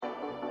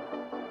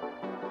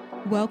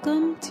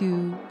Welcome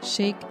to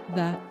Shake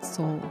That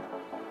Soul.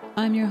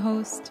 I'm your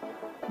host,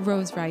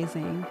 Rose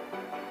Rising.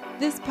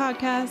 This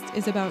podcast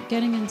is about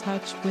getting in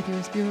touch with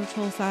your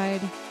spiritual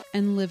side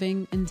and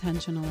living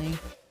intentionally.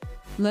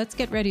 Let's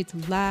get ready to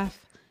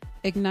laugh,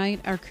 ignite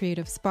our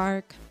creative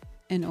spark,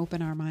 and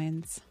open our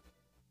minds.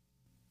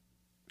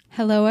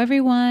 Hello,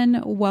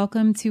 everyone.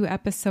 Welcome to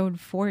episode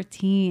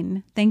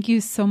 14. Thank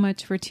you so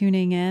much for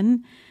tuning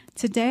in.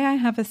 Today, I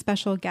have a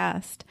special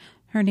guest.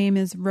 Her name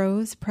is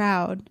Rose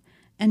Proud,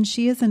 and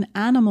she is an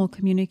animal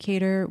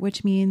communicator,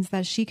 which means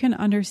that she can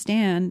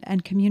understand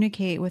and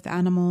communicate with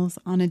animals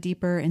on a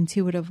deeper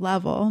intuitive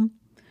level.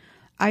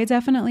 I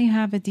definitely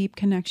have a deep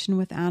connection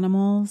with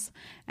animals,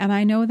 and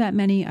I know that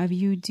many of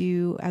you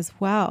do as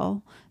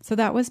well. So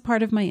that was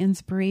part of my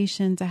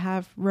inspiration to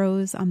have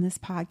Rose on this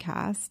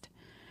podcast.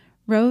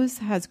 Rose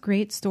has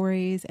great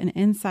stories and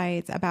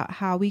insights about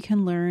how we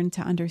can learn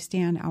to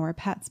understand our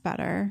pets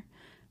better.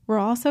 We're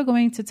also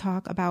going to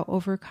talk about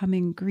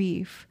overcoming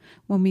grief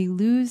when we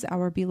lose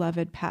our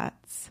beloved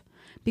pets,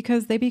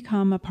 because they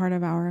become a part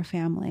of our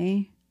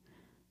family.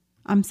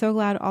 I'm so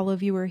glad all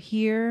of you are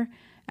here,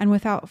 and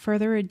without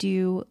further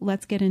ado,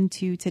 let's get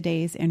into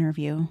today's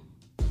interview.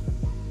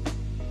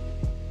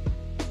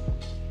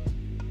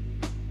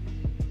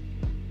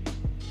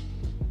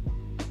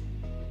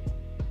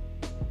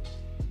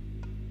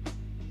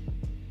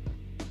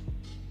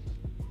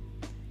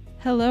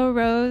 Hello,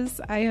 Rose.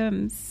 I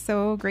am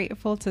so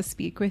grateful to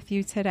speak with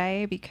you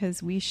today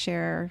because we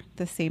share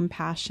the same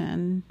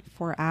passion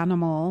for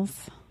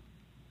animals.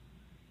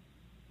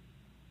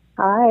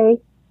 Hi,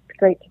 it's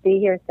great to be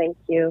here. Thank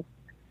you.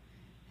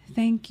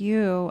 Thank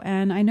you.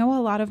 And I know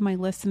a lot of my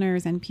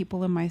listeners and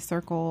people in my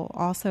circle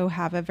also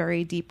have a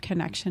very deep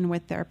connection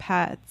with their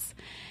pets.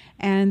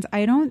 And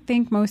I don't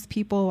think most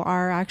people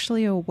are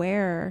actually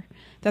aware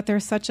that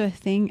there's such a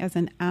thing as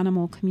an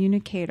animal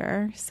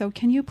communicator. So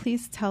can you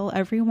please tell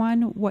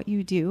everyone what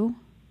you do?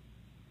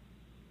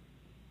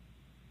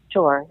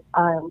 Sure.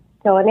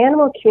 So an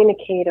animal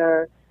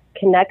communicator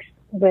connects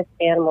with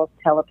animals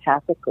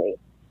telepathically.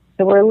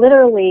 So we're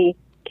literally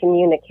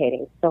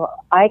communicating. So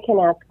I can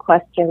ask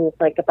questions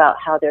like about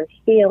how they're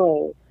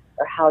feeling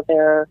or how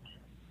they're,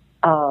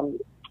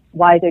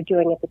 why they're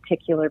doing a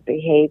particular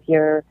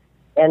behavior,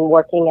 and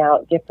working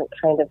out different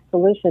kind of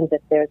solutions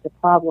if there's a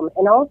problem,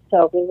 and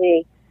also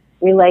really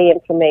relay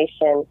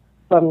information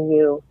from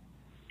you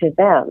to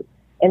them.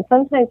 And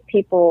sometimes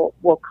people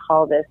will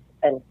call this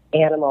an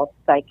animal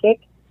psychic,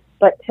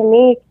 but to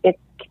me,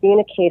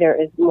 communicator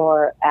is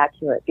more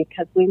accurate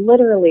because we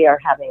literally are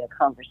having a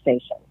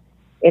conversation.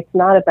 It's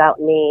not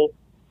about me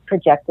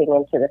projecting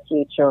into the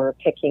future or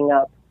picking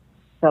up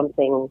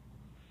something,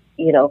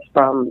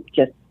 from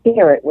just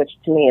spirit, which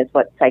to me is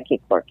what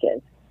psychic work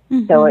is.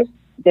 Mm-hmm. So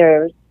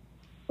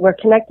we're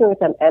connecting with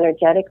them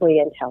energetically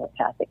and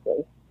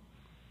telepathically.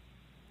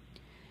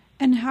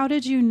 And how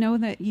did you know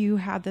that you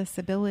had this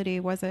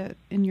ability? Was it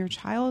in your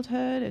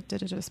childhood?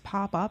 Did it just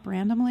pop up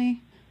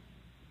randomly?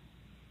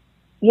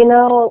 When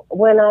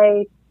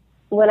I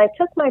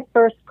took my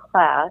first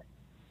class,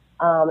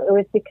 it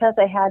was because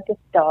I had this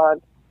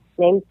dog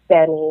named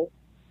Benny,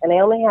 and I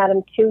only had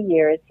him 2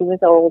 years. He was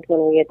old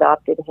when we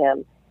adopted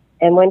him.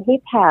 And when he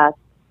passed,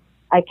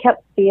 I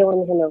kept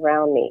feeling him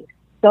around me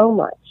so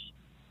much.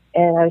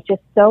 And I was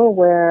just so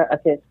aware of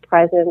his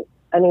presence.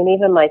 I mean,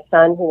 even my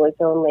son, who was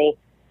only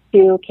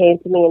 2, came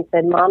to me and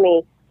said,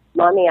 Mommy,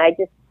 I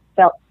just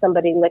felt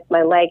somebody lick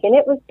my leg. And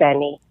it was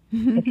Benny.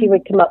 If he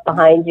would come up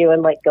behind you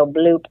and go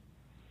bloop.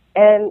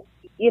 And,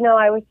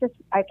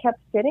 I kept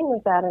sitting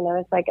with that, and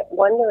I was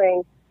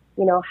wondering,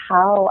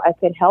 how I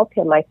could help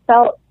him. I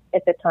felt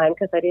at the time,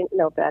 because I didn't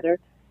know better,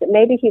 that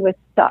maybe he was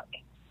stuck.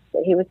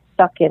 That he was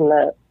stuck in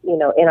the,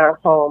 in our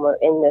home or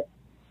in this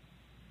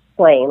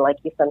plane, like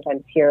you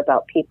sometimes hear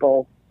about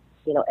people,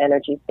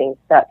 energies being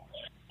stuck.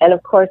 And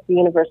of course, the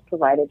universe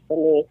provided for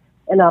me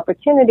an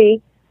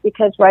opportunity,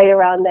 because right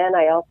around then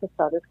I also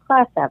saw this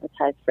class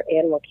advertised for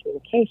animal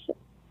communication.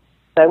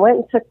 So I went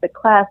and took the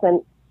class,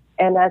 and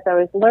as I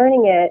was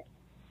learning it,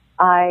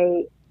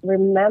 I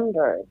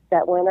remembered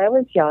that when I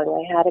was young,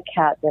 I had a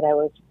cat that I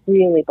was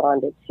really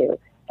bonded to,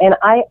 and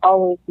I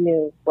always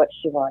knew what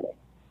she wanted.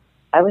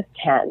 I was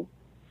 10,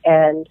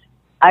 and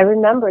I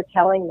remember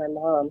telling my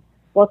mom,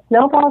 well,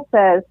 Snowball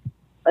says,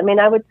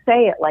 I would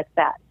say it like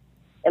that.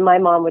 And my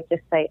mom would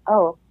just say,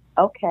 oh,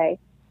 okay.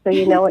 So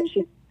you know what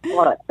she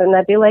wants. And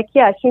I'd be like,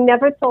 yeah, she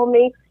never told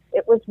me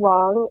it was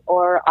wrong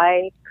or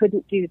I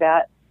couldn't do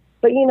that.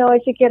 But,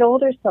 as you get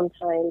older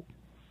sometimes,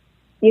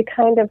 you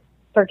kind of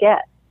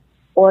forget,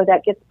 or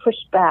that gets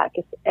pushed back.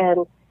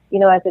 And,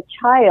 as a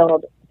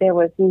child, there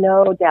was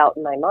no doubt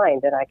in my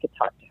mind that I could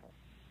talk to her.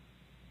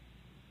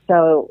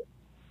 So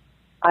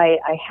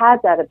I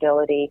had that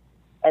ability.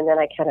 And then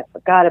I kind of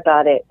forgot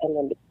about it. And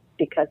then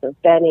because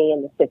of Benny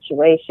and the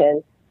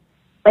situation.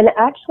 And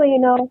actually,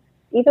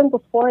 even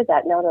before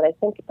that, now that I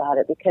think about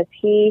it, because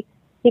he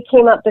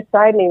came up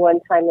beside me one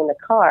time in the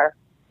car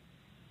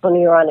when we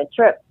were on a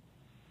trip,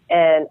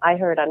 and I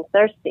heard, I'm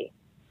thirsty.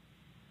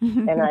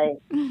 And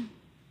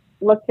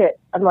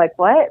I'm like,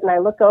 what? And I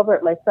look over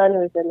at my son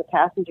who's in the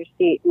passenger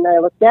seat, and I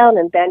look down,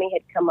 and Benny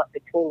had come up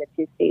between the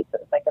two seats. It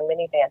was like a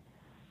minivan.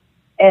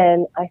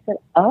 And I said,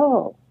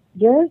 oh,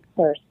 you're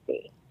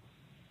thirsty.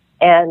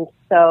 And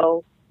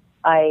so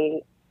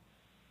I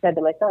said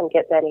to my son,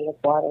 get Benny his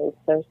water, he's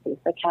thirsty. He's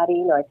like, how do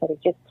you know? I said,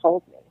 he just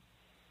told me.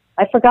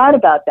 I forgot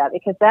about that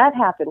because that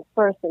happened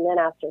first, and then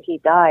after he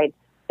died,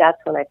 that's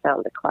when I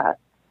found the class,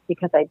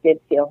 because I did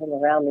feel him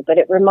around me. But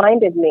it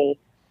reminded me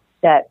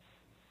that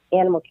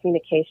animal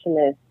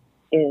communication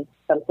is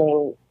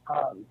something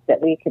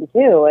that we can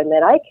do and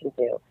that I can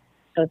do.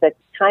 So the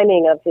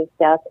timing of his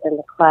death and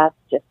the class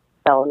just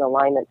fell in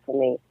alignment for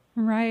me.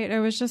 Right. It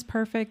was just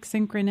perfect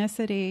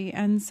synchronicity.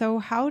 And so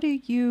how do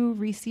you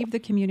receive the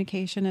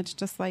communication? It's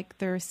just like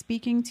they're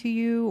speaking to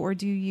you, or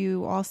do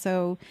you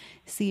also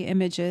see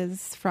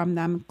images from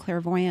them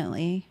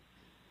clairvoyantly?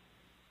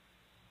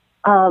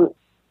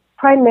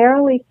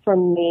 Primarily for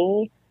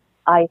me,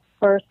 I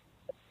first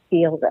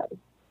feel them.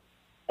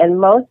 And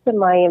most of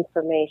my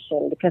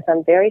information, because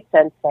I'm very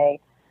sensate,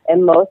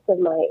 and most of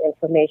my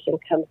information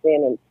comes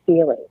in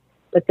feeling.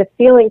 But the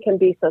feeling can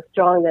be so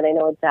strong that I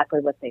know exactly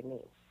what they mean.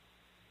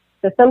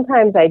 So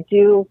sometimes I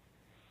do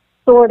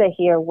sort of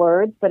hear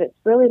words, but it's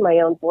really my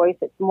own voice.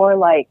 It's more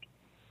like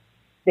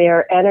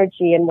their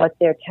energy and what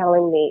they're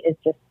telling me is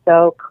just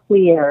so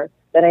clear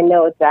that I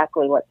know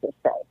exactly what to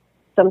say.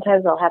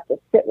 Sometimes I'll have to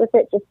sit with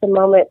it just a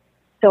moment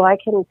so I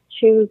can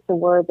choose the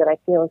word that I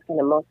feel is going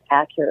to most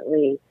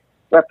accurately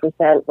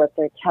represent what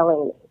they're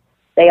telling me.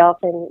 They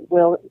often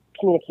will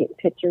communicate in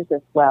pictures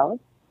as well.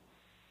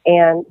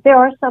 And there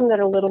are some that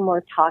are a little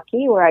more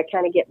talky, where I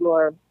kind of get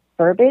more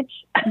verbiage,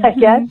 I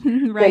guess,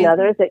 right. than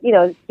others. That,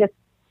 just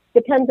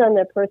depends on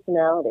their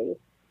personality,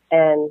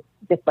 and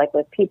just like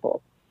with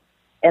people.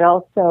 And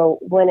also,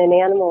 when an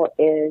animal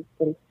is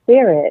in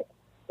spirit,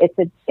 it's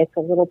a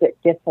little bit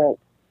different.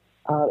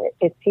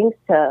 It seems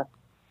to,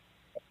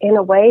 in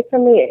a way, for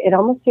me, it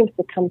almost seems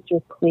to come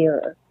through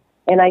clearer.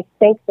 And I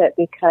think that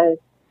because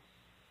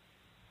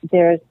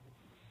there's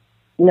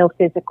no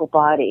physical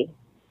body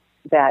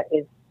that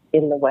is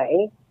in the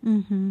way.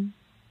 Mm-hmm.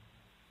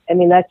 I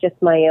mean, that's just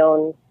my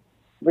own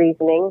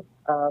reasoning.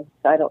 So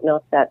I don't know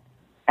if that's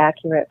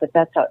accurate, but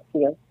that's how it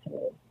feels to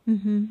me.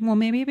 Mm-hmm. Well,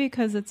 maybe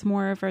because it's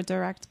more of a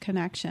direct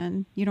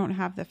connection. You don't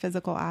have the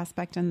physical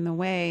aspect in the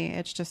way.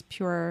 It's just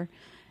pure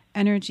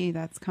energy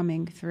that's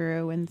coming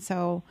through. And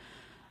so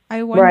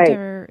I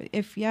wonder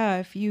if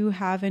you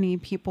have any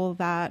people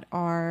that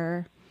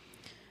are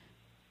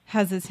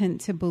hesitant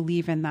to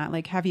believe in that.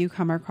 Like, have you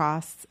come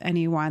across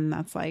anyone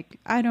that's like,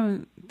 I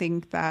don't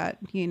think that,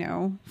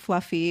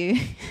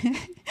 Fluffy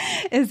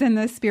is in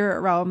the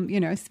spirit realm,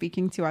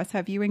 speaking to us?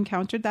 Have you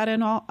encountered that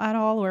at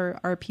all? Or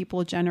are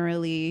people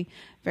generally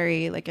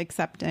very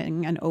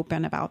accepting and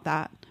open about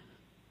that?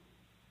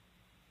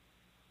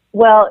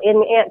 Well,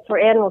 for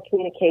animal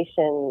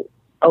communication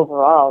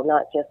overall,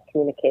 not just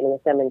communicating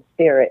with them in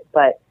spirit,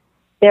 but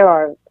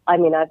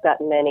I've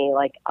gotten many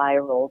eye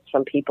rolls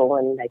from people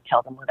when I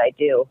tell them what I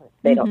do.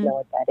 They don't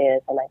know what that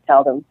is. And I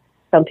tell them,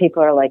 some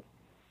people are like,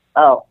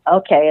 oh,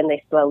 okay. And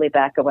they slowly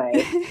back away.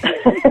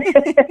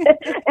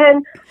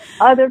 And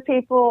other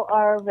people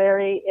are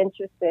very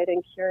interested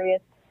and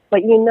curious.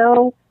 But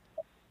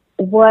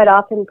what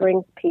often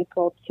brings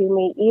people to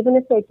me, even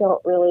if they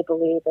don't really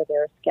believe or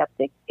they're a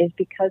skeptic, is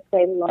because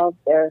they love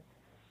their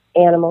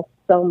animals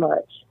so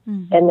much.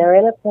 Mm-hmm. And they're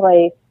in a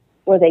place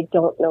where they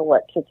don't know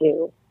what to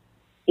do.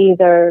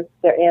 Either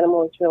their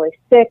animal is really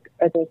sick,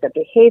 or there's a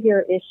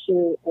behavior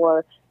issue,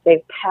 or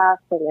they've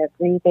passed and they're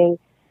grieving.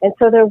 And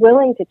so they're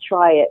willing to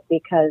try it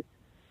because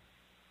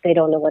they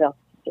don't know what else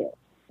to do.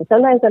 And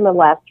sometimes I'm a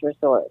last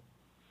resort.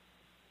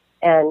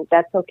 And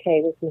that's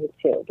okay with me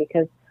too,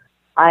 because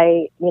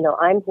I'm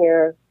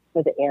here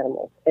for the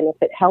animals. And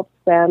if it helps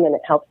them and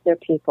it helps their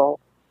people,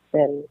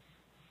 then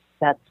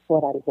that's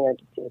what I'm here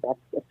to do. That's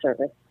the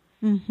service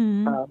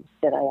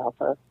that I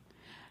offer.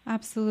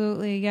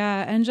 Absolutely.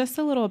 Yeah. And just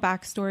a little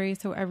backstory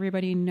so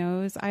everybody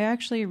knows, I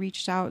actually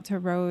reached out to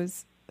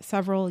Rose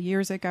several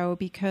years ago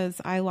because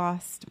I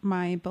lost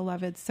my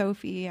beloved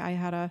Sophie. I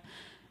had a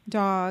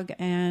dog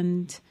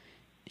and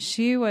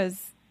she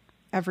was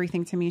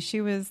everything to me.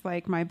 She was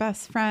like my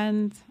best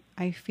friend.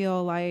 I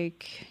feel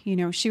like,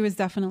 she was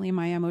definitely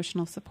my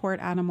emotional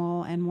support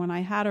animal. And when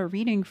I had a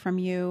reading from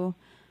you,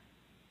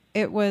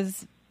 it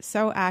was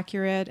so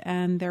accurate.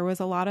 And there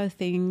was a lot of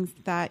things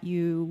that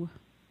you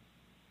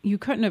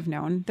couldn't have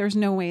known. There's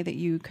no way that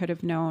you could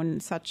have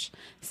known such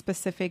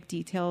specific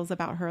details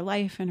about her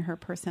life and her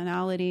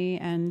personality.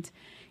 And,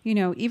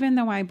 even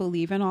though I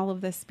believe in all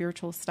of this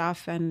spiritual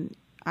stuff and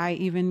I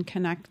even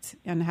connect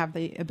and have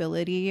the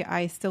ability,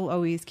 I still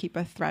always keep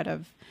a thread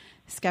of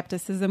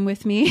skepticism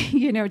with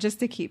me, just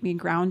to keep me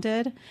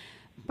grounded.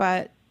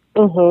 But,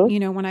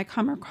 when I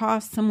come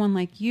across someone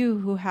like you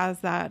who has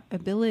that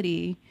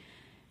ability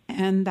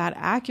and that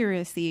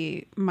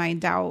accuracy, my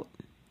doubt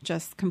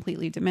just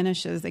completely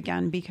diminishes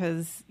again,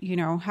 because,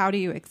 how do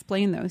you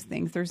explain those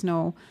things? There's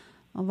no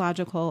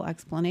logical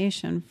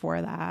explanation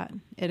for that.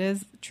 It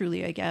is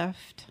truly a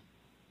gift.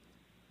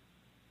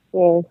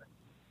 Yeah.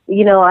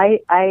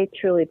 I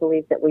truly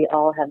believe that we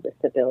all have this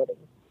ability.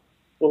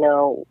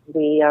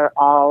 We are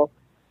all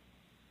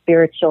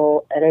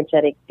spiritual,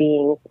 energetic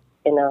beings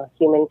in a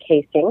human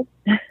casing.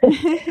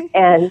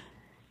 And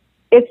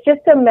it's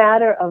just a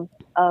matter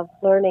of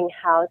learning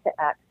how to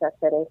access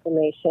that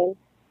information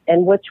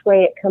and which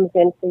way it comes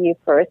in for you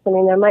first. I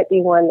mean, there might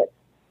be one that's,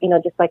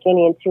 just like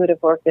any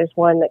intuitive work, there's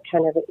one that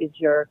kind of is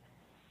your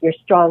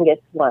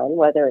strongest one,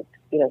 whether it's,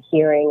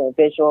 hearing or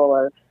visual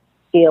or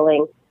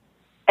feeling.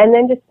 And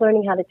then just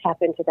learning how to tap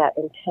into that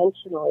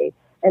intentionally.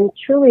 And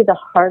truly the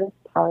hardest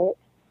part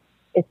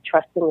is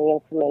trusting the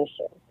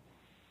information,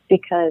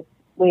 because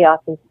we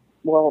often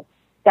will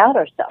doubt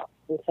ourselves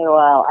and say,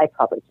 well, I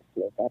probably just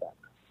made that up.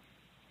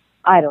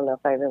 I don't know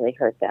if I really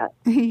heard that.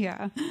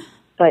 Yeah.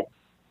 But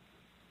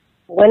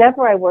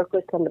whenever I work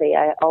with somebody,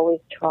 I always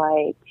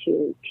try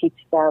to teach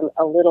them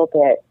a little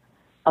bit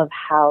of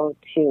how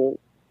to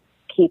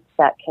keep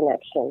that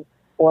connection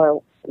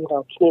or,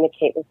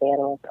 communicate with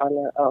animals on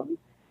their own.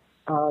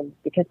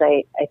 Because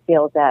I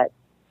feel that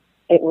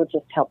it will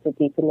just help to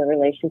deepen the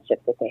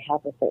relationship that they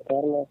have with their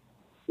animals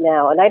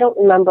now. And I don't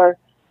remember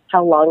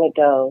how long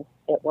ago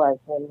it was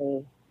when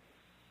we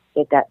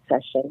did that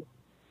session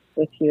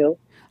with you.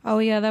 Oh,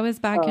 yeah, that was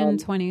back in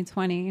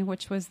 2020,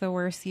 which was the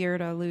worst year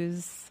to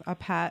lose a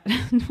pet,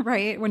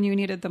 right? When you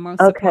needed the most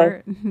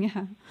support.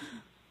 Yeah.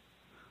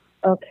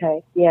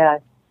 Okay, yeah.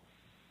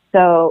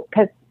 So,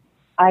 because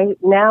I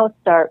now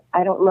start,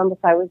 I don't remember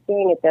if I was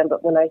doing it then,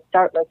 but when I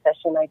start my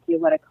session, I do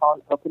what I call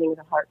an opening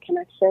the heart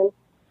connection.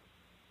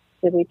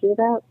 Did we do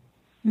that?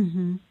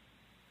 Mm-hmm.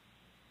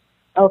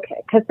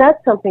 Okay, because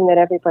that's something that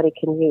everybody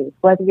can use,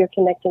 whether you're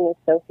connecting with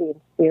Sophie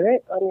in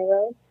spirit on your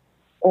own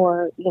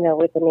or,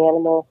 with an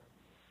animal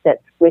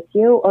that's with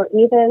you, or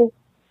even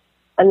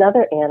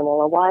another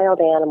animal, a wild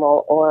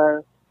animal,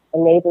 or a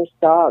neighbor's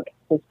dog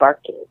who's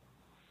barking.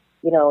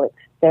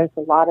 There's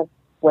a lot of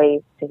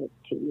ways to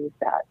use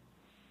that.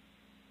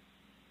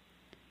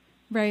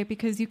 Right,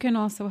 because you can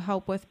also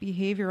help with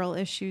behavioral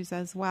issues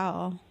as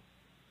well.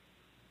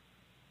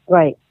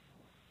 Right.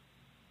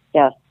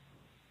 Yes.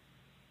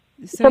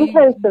 So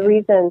sometimes the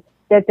reason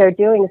that they're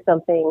doing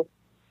something,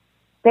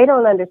 they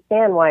don't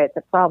understand why it's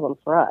a problem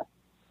for us,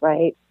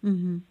 right?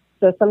 Mm-hmm.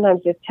 So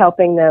sometimes just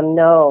helping them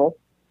know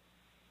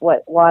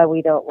why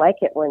we don't like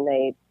it when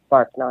they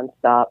bark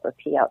nonstop or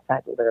pee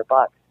outside the litter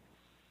box,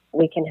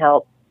 we can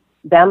help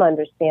them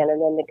understand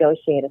and then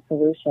negotiate a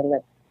solution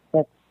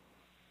that's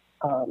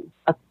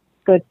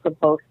good for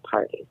both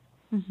parties.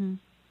 Mm-hmm.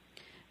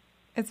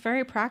 It's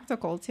very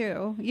practical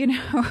too,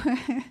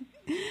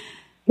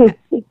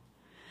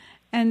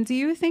 And do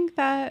you think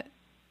that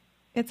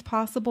it's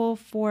possible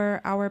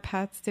for our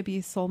pets to be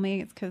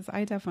soulmates? Because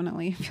I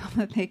definitely feel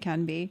that they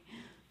can be.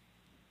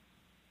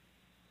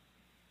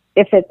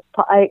 If it's,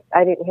 I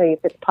didn't hear you.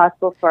 If it's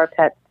possible for our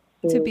pets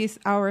to be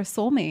our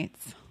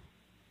soulmates.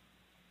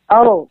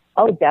 Oh,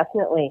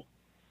 definitely.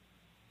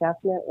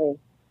 Definitely.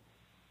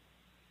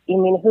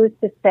 You mean, who's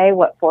to say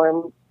what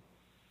form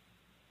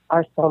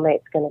our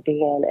soulmate's going to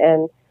be in?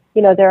 And,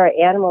 there are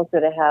animals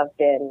that have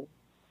been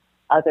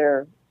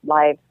other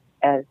lives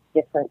as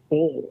different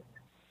beings,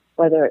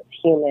 whether it's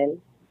human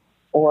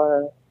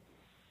or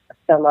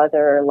some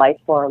other life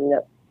form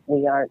that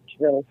we aren't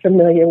really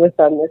familiar with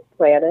on this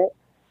planet,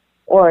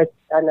 or it's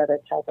another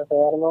type of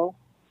animal.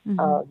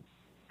 Mm-hmm.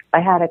 I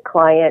had a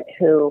client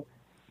who,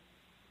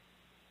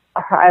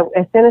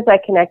 as soon as I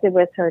connected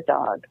with her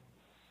dog,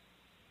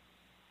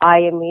 I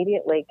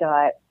immediately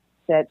got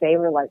that they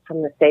were like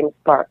from the same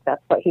spark.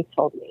 That's what he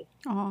told me.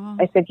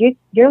 Aww. I said,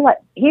 you're like,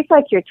 he's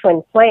like your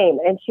twin flame.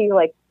 And she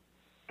goes,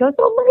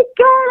 oh my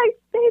God, I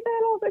say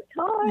that all the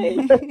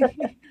time.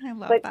 I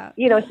love that.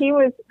 He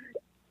was,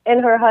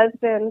 and her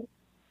husband,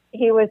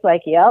 he was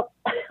like, yep,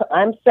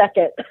 I'm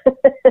second.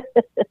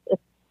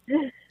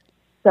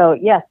 So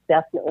yes,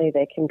 definitely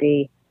they can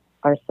be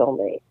our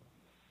soulmate.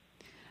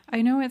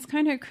 I know it's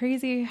kind of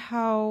crazy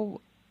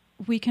how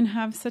we can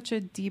have such a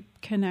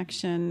deep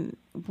connection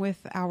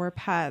with our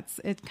pets.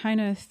 It kind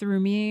of threw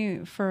me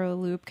for a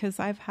loop because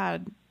I've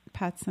had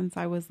pets since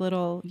I was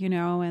little,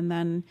 and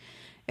then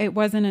it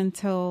wasn't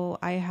until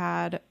I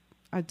had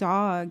a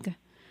dog,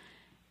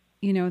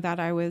 that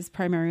I was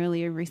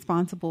primarily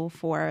responsible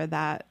for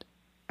that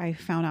I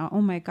found out,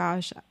 oh my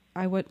gosh,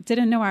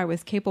 didn't know I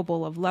was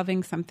capable of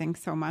loving something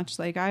so much.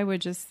 Like I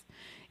would just,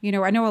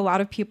 I know a lot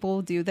of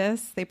people do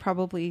this. They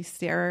probably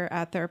stare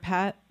at their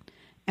pet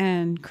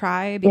and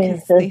cry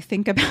because they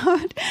think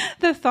about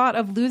the thought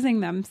of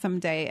losing them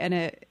someday, and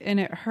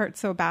it hurts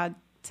so bad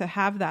to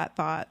have that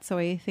thought. So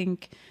I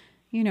think,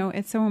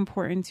 it's so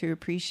important to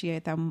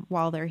appreciate them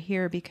while they're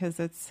here because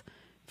it's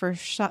for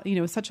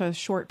such a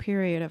short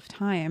period of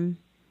time.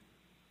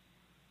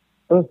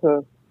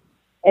 Mm-hmm.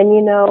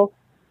 And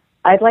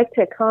I'd like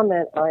to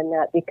comment on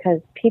that because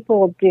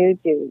people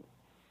do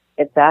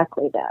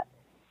exactly that,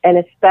 and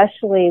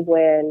especially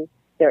when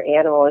their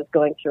animal is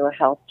going through a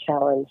health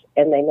challenge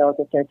and they know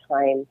that their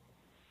time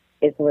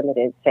is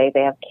limited. Say they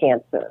have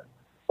cancer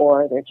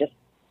or they're just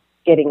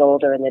getting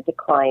older and the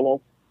decline is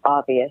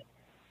obvious.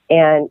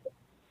 And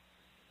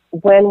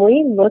when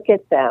we look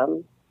at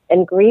them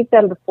and grieve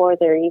them before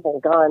they're even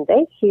gone,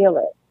 they feel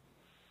it.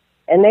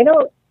 And they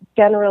don't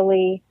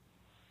generally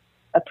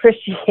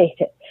appreciate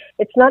it.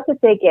 It's not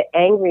that they get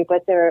angry,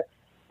 but they're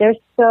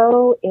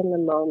so in the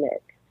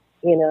moment,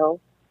 you know.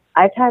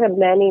 I've had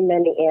many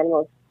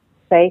animals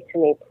say to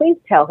me, please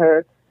tell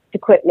her to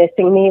quit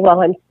missing me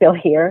while I'm still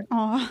here.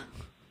 Aww.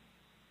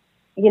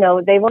 You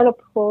know, they want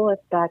to pull us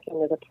back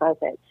into the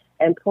present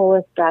and pull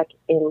us back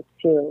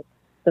into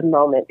the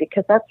moment,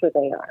 because that's where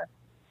they are.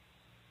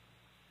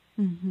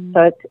 Mm-hmm.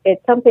 So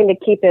it's something to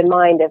keep in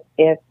mind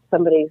if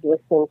somebody's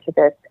listening to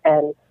this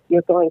and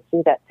you're going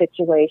through that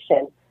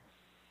situation.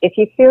 If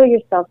you feel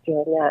yourself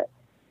doing that,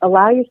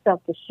 allow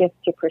yourself to shift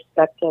your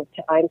perspective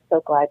to, I'm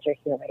so glad you're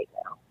here right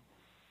now.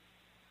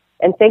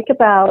 And think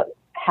about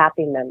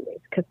happy memories,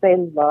 because they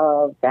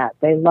love that.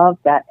 They love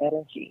that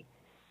energy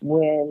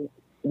when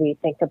we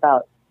think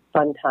about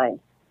fun times.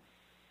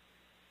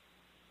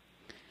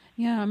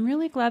 Yeah, I'm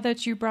really glad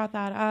that you brought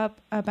that up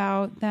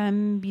about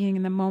them being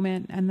in the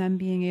moment and them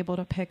being able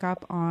to pick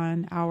up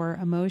on our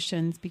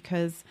emotions,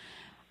 because,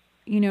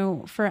 you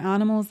know, for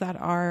animals that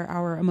are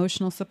our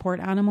emotional support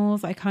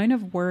animals, I kind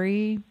of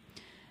worry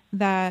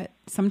that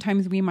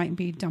sometimes we might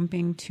be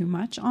dumping too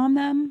much on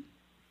them.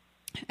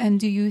 And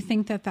do you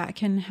think that that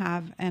can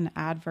have an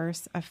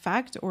adverse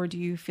effect, or do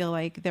you feel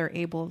like they're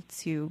able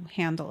to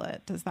handle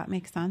it? Does that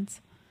make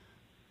sense?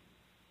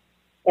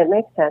 It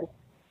makes sense.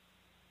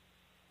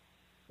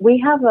 We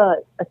have a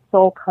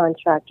soul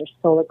contract or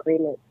soul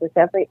agreement with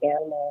every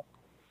animal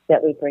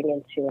that we bring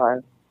into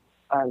our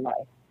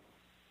life.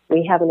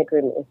 We have an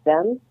agreement with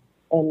them,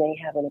 and they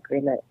have an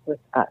agreement with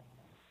us.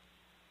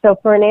 So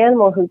for an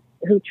animal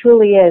who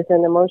truly is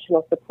an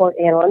emotional support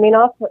animal, I mean,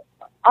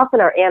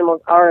 often our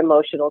animals are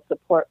emotional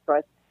support for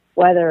us,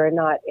 whether or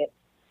not it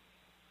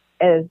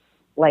is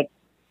like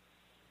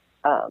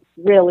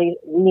really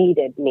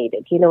needed.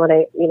 You know what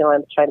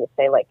I'm trying to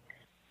say? Like,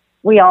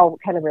 we all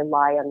kind of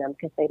rely on them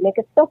because they make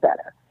us feel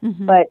better.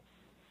 Mm-hmm. But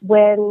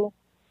when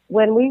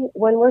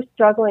we're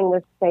struggling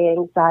with, say,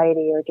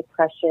 anxiety or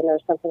depression or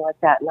something like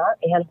that, and our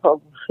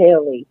animal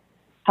really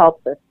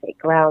helps us stay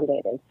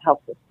grounded and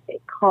helps us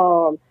stay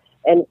calm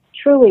and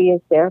truly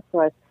is there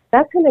for us,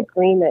 that's an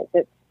agreement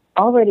that's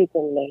already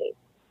been made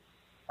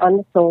on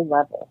the soul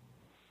level.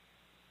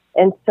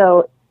 And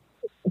so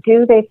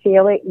do they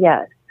feel it?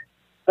 Yes.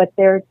 But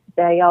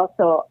they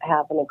also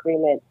have an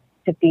agreement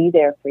to be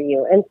there for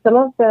you. And some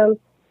of them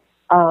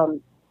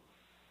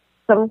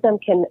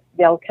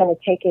they'll kind of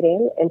take it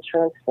in and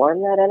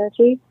transform that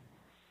energy.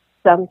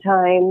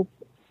 Sometimes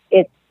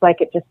it's like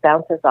it just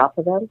bounces off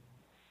of them.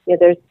 You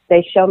know,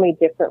 they show me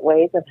different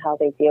ways of how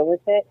they deal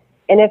with it.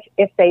 And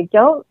if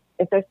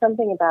there's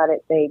something about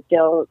it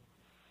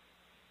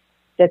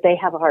that they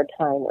have a hard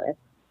time with,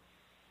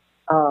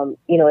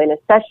 you know, in a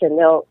session,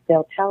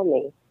 they'll tell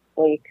me,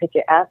 well, could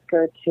you ask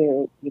her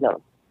to, you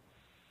know,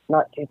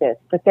 not do this?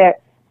 But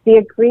the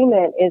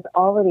agreement is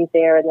already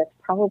there, and that's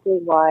probably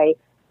why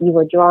you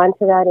were drawn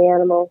to that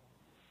animal,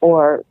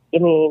 or, I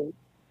mean,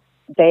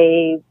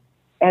 they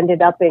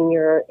ended up in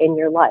your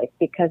life,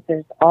 because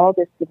there's all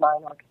this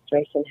divine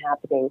orchestration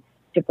happening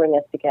to bring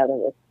us together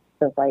with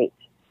the right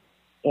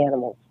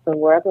animals. So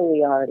wherever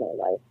we are in our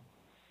life,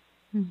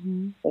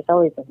 mm-hmm. there's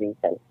always a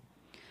reason.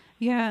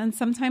 Yeah, and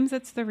sometimes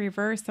it's the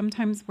reverse.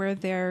 Sometimes we're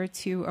there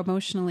to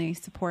emotionally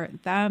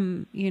support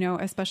them, you know,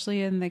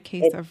 especially in the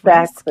case of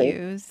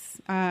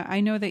rescues. I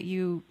know that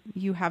you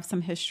have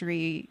some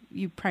history.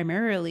 You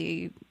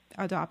primarily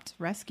adopt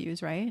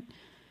rescues, right?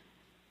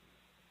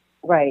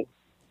 Right.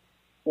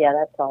 Yeah,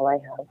 that's all I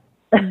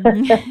have.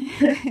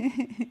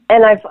 Mm-hmm.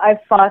 And I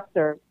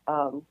foster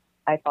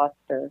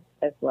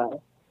as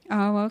well.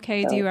 Oh,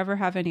 okay. So. Do you ever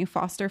have any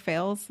foster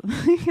fails?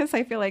 Because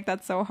I feel like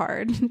that's so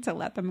hard to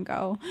let them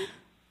go.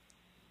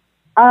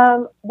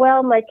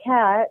 Well, my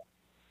cat,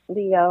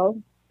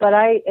 Leo, but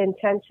I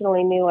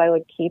intentionally knew I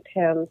would keep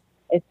him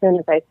as soon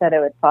as I said I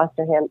would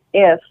foster him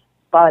if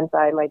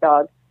Bonsai, my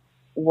dog,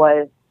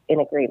 was in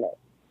agreement.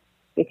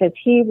 Because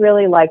he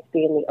really liked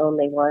being the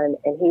only one,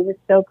 and he was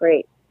so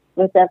great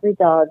with every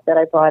dog that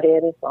I brought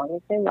in as long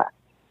as they left.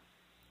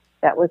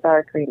 That was our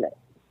agreement.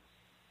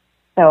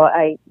 So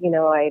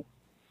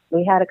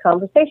we had a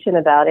conversation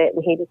about it,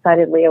 and he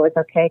decided Leo was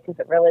okay because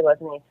it really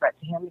wasn't any threat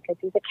to him because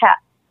he's a cat.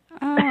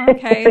 Oh,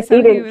 okay.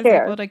 So he was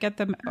care. able to get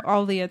them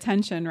all the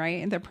attention,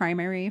 right? The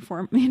primary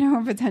form,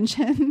 of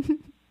attention.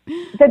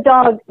 The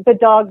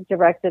dog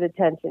directed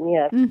attention,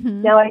 yes.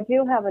 Mm-hmm. Now, I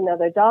do have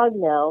another dog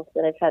now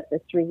that I've had for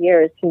 3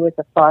 years who was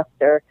a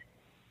foster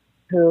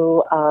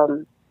who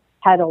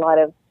had a lot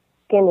of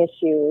skin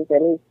issues,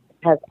 and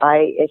he has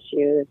eye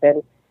issues.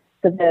 And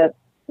so the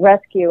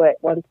rescue at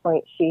one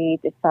point, she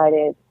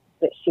decided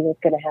that she was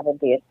going to have him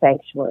be a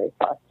sanctuary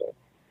foster,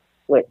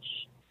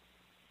 which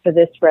for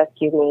this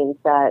rescue means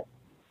that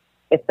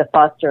if the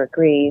foster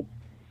agrees,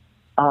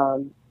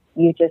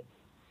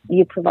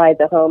 you provide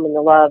the home and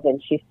the love,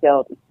 and she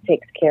still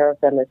takes care of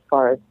them as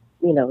far as,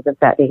 the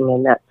vetting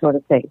and that sort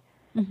of thing.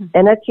 Mm-hmm.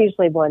 And that's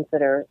usually ones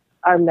that are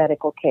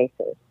medical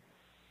cases.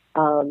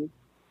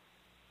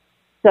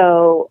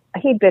 So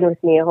he'd been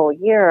with me a whole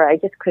year. I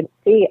just couldn't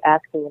see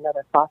asking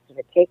another foster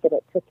to take it.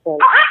 It took him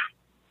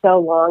so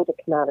long to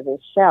come out of his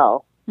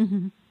shell.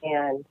 Mm-hmm.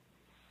 And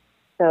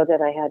so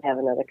that I had to have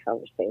another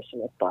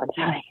conversation with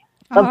Bonsai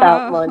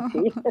about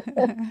Monty.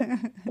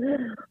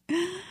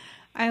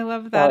 I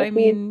love that. So I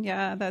mean,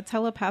 yeah, that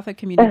telepathic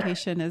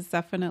communication is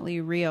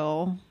definitely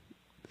real.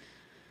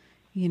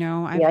 You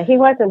know, yeah, he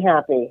wasn't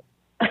happy.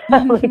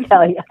 Let me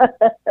tell you.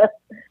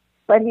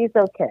 But he's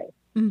okay.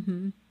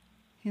 Mm-hmm.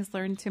 He's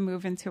learned to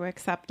move into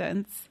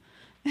acceptance.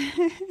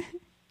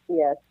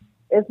 Yes.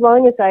 As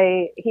long as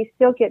he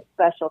still gets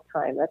special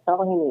time. That's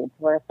all he needs.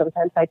 Where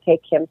sometimes I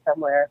take him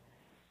somewhere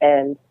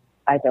and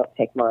I don't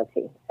take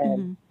Monty.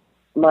 And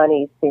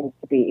Monty seems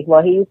to be,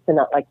 well, he used to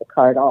not like the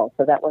car at all,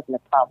 so that wasn't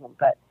a problem.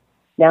 But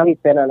now he's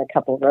been on a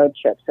couple of road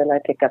trips and I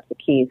pick up the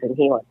keys and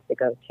he wants to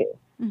go too.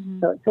 Mm-hmm.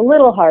 So it's a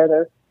little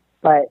harder,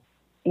 but,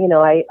 you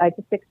know, I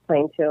just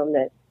explained to him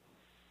that,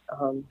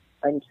 I'm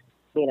just,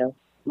 you know,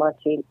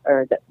 Monty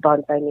or that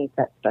Bonsai needs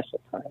that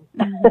special time.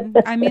 Mm-hmm.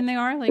 I mean, they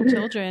are like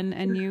children,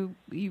 and you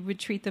would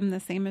treat them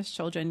the same as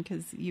children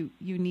because you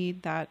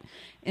need that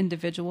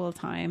individual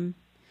time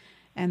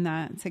and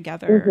that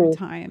together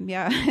time.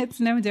 Yeah, it's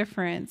no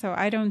different. So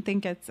I don't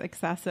think it's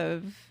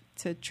excessive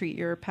to treat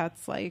your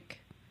pets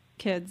like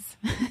kids.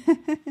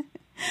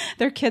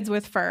 They're kids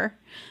with fur.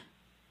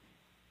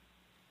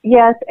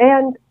 Yes,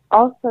 and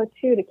also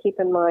too to keep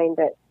in mind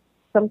that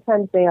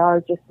sometimes they are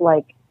just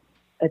like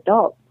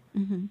adults.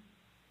 Mm-hmm.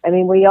 I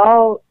mean, we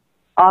all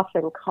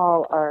often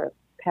call our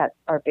pets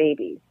our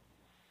babies,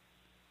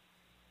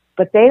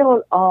 but they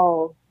don't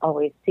all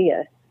always see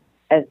us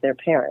as their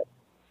parents.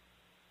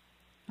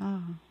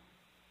 Oh,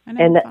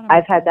 and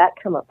I've had that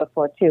come up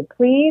before too.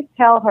 Please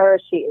tell her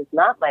she is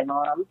not my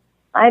mom.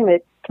 I'm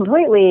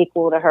completely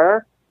equal to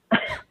her.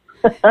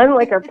 I'm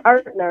like her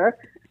partner,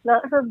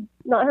 not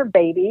her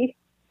baby.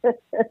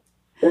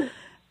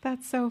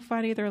 That's so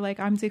funny. They're like,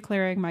 I'm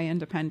declaring my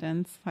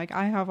independence. Like,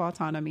 I have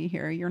autonomy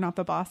here. You're not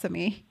the boss of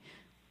me.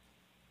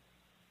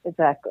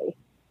 Exactly.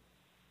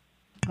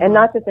 And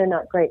not that they're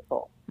not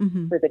grateful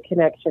for the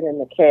connection and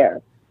the care,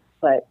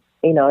 but,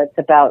 you know, it's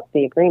about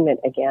the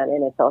agreement again,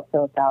 and it's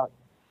also about,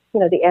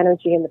 you know, the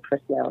energy and the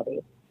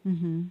personality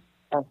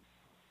of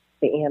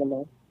the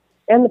animal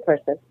and the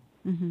person.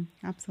 Mm-hmm.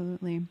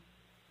 Absolutely.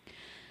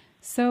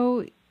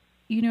 So,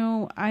 you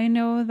know, I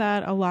know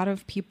that a lot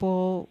of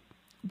people,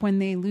 when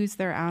they lose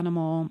their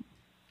animal,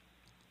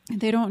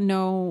 they don't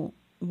know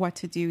what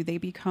to do. They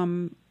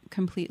become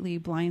completely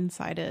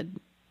blindsided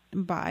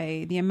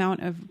by the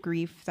amount of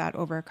grief that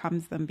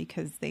overcomes them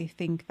because they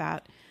think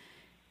that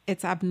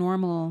it's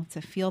abnormal to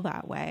feel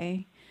that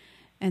way.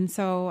 And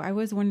so I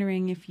was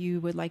wondering if you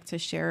would like to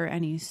share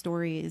any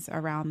stories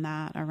around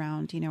that,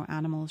 around, you know,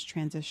 animals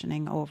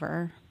transitioning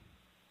over.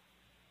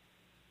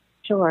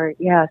 Sure,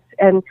 yes.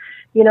 And,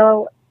 you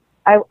know,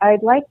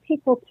 I'd like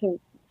people to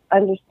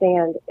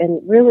understand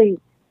and really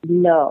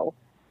know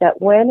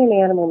that when an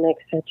animal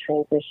makes a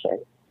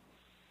transition,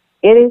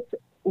 it is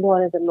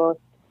one of the most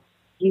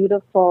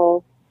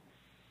beautiful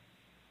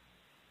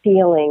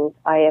feelings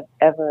I have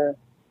ever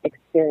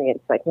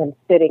experienced, like when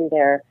sitting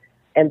there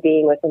and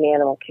being with an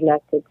animal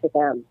connected to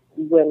them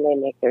when they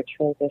make their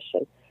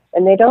transition.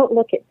 And they don't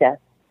look at death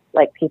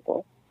like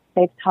people.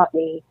 They've taught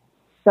me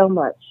so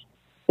much.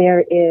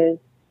 There is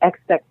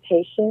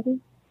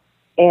expectation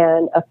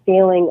and a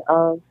feeling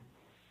of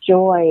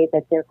joy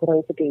that they're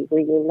going to be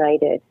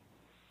reunited.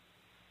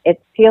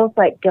 It feels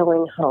like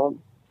going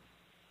home.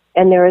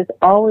 And there is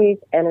always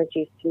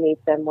energies to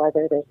meet them,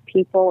 whether there's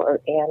people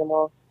or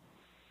animals,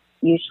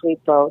 usually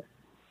both.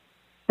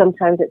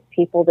 Sometimes it's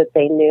people that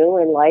they knew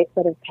in life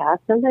that have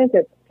passed. Sometimes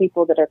it's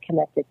people that are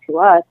connected to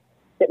us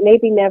that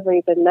maybe never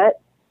even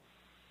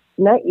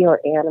met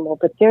your animal,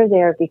 but they're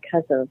there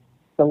because of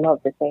the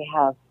love that they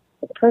have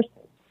for the person.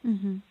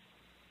 Mm-hmm.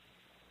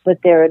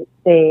 But there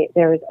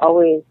is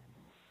always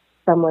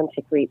someone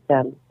to greet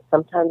them.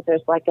 Sometimes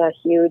there's like a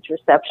huge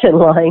reception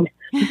line,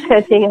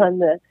 depending on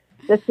the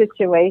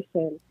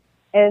situation.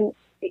 And,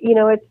 you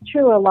know, it's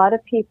true. A lot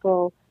of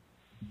people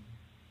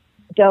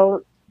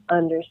don't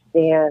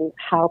understand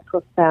how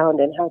profound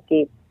and how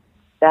deep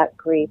that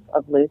grief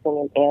of losing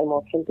an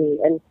animal can be.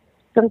 And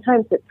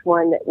sometimes it's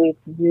one that we've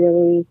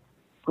really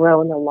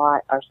grown a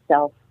lot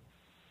ourselves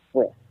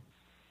with.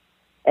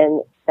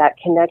 And that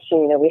connection,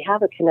 you know, we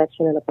have a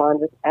connection and a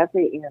bond with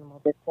every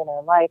animal that's in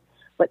our life,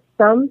 but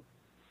some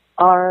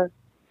are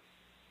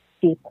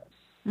deeper.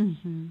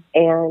 Mm-hmm.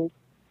 And,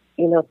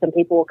 you know, some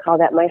people will call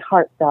that my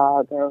heart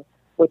dog or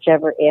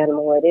whichever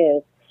animal it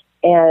is.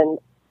 And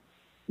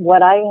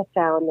what I have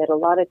found that a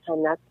lot of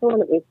time that's the one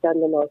that we've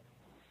done the most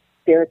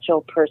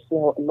spiritual,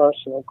 personal,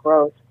 emotional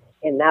growth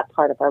in that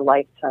part of our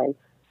lifetime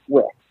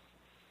with.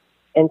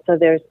 And so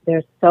there's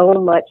so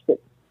much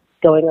that's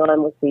going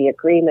on with the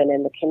agreement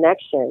and the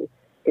connection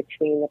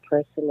between the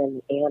person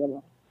and the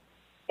animal.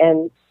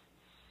 And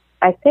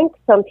I think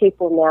some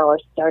people now are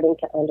starting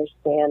to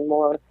understand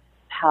more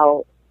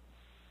how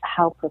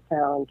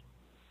profound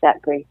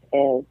that grief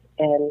is.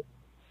 And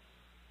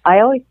I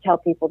always tell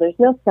people there's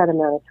no set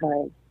amount of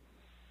time.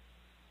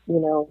 you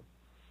know,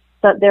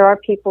 so there are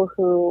people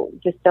who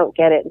just don't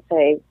get it and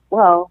say,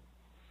 well,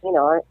 you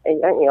know, aren't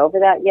you over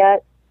that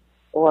yet?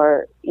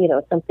 Or, you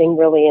know, something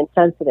really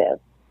insensitive.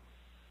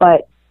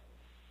 But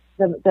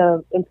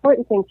the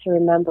important thing to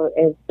remember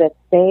is that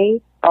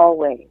they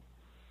always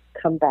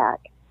come back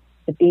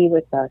to be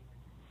with us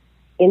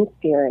in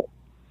spirit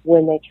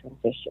when they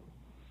transition.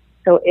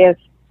 So if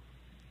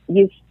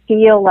you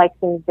feel like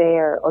they're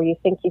there, or you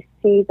think you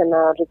see them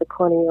out of the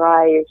corner of your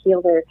eye,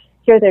 or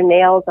hear their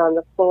nails on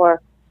the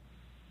floor,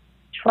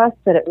 trust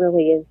that it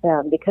really is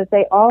them, because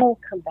they all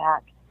come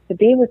back to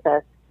be with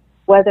us,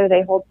 whether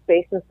they hold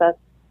space with us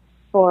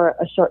for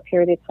a short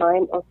period of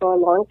time or for a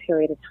long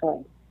period of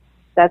time.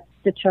 That's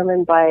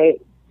determined by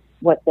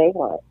what they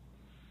want.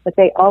 But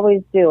they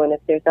always do. And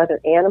if there's other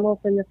animals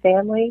in the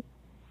family,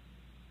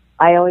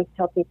 I always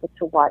tell people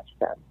to watch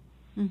them.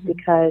 Mm-hmm.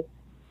 Because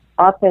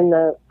often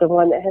the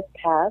one that has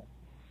passed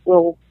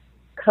will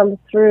come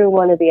through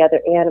one of the other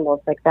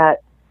animals. Like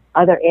that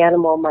other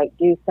animal might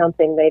do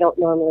something they don't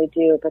normally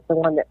do, but the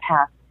one that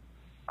passed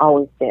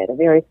always did. A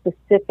very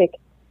specific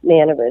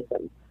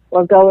mannerism.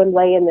 Or go and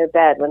lay in their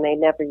bed when they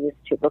never used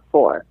to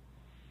before.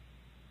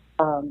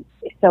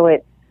 So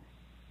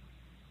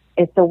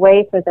it's a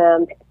way for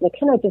them to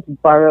kind of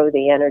just borrow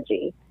the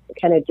energy, to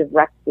kind of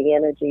direct the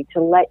energy,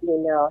 to let you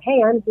know,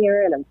 hey, I'm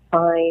here and I'm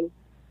fine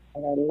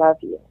and I love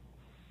you.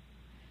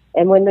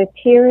 And when the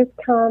tears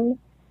come,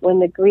 when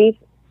the grief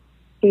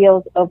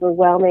feels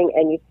overwhelming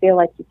and you feel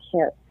like you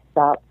can't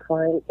stop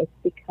crying, it's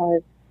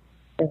because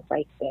they're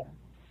right there.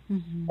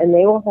 Mm-hmm. And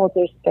they will hold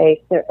their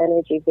space, their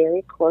energy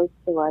very close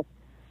to us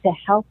to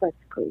help us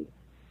grieve,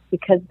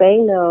 because they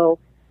know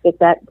that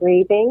that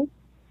grieving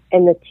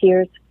and the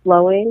tears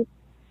flowing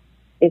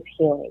is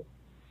healing.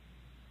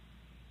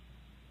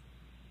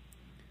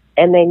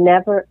 And they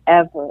never,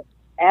 ever,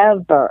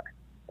 ever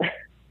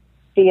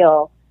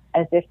feel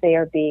as if they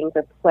are being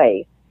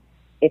replaced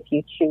if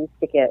you choose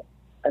to get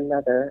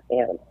another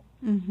animal.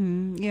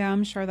 Mm-hmm. Yeah,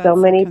 I'm sure that's so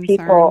many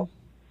people.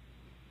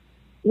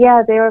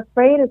 Yeah, they're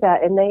afraid of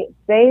that, and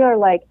they are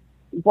like,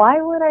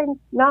 why would I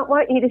not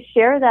want you to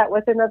share that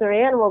with another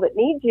animal that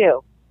needs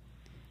you?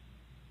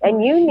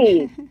 And you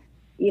need,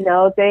 you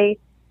know, they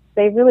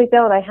really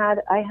don't. I had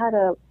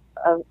a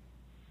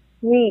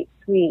sweet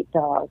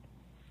dog,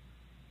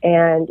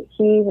 and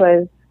he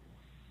was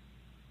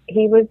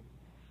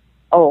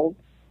old,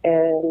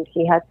 and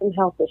he had some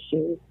health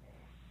issues,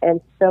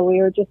 and so we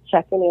were just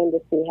checking in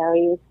to see how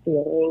he was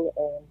feeling,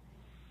 and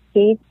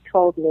he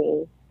told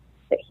me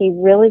that he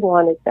really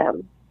wanted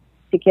them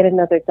to get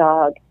another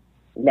dog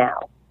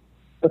now,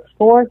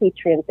 before he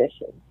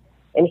transitioned.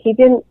 And they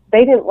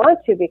didn't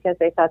want to because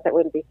they thought that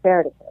wouldn't be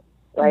fair to him,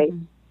 right?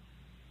 Mm-hmm.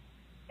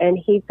 And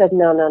he said,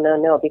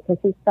 no, because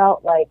he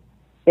felt like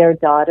their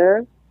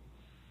daughter,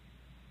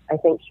 I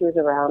think she was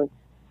around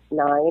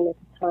 9 at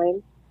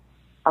the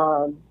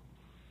time,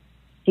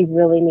 she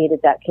really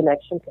needed that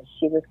connection because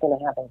she was going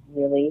to have a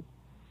really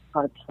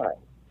hard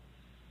time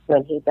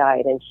when he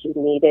died, and she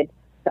needed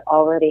to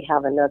already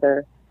have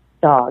another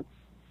dog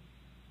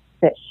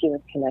that she was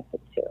connected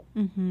to.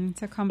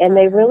 Mm-hmm, and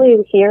they really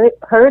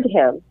heard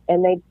him,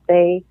 and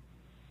they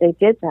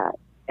did that.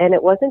 And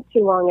it wasn't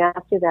too long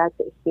after that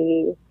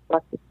he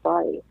left his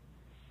body.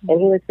 Mm-hmm.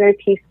 And he was very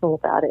peaceful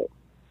about it,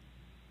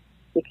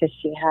 because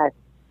he had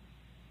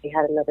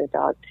another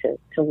dog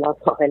to love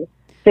on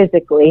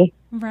physically.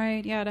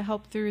 Right, yeah, to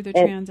help through the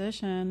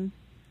transition.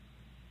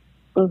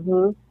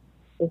 Mhm.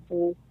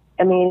 Mhm.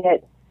 I mean,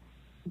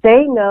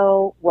 they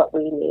know what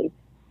we need.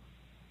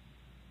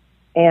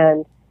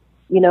 And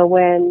you know,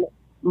 when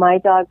my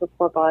dog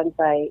before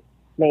Bonsai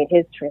made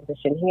his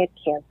transition, he had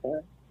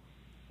cancer,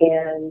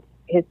 and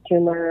his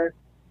tumor,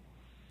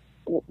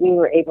 we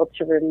were able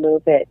to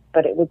remove it,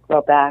 but it would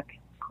grow back,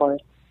 of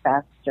course,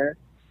 faster.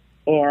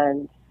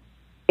 And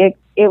it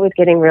was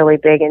getting really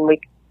big, and we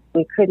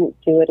couldn't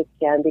do it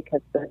again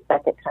because the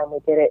second time we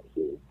did it,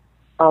 he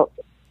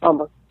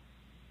almost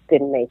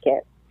didn't make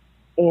it.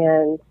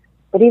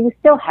 But he was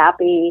still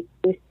happy,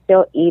 he was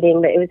still eating,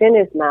 but it was in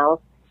his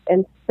mouth.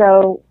 And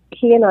so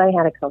he and I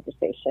had a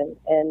conversation,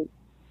 and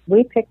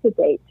we picked a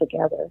date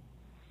together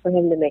for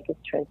him to make his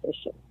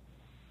transition,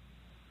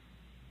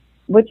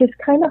 which is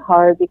kind of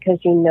hard because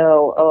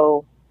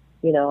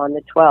on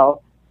the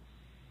 12th,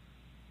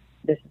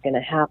 this is going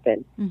to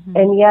happen. Mm-hmm.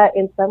 And yet,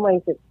 in some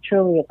ways, it's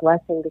truly a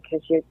blessing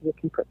because you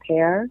can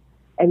prepare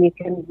and you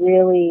can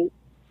really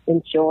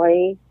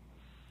enjoy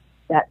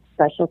that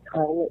special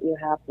time that you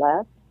have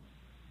left.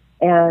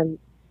 And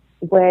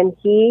when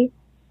he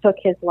took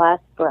his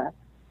last breath,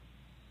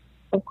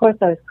 of course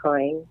I was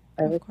crying.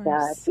 I was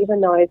sad,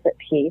 even though I was at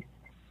peace.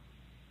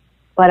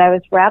 But I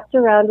was wrapped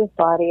around his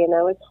body and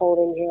I was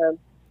holding him.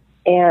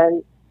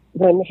 And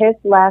when his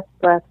last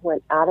breath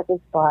went out of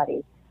his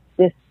body,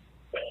 this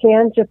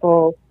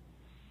tangible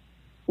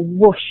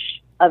whoosh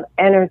of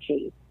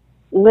energy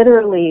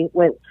literally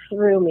went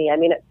through me. I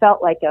mean, it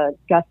felt like a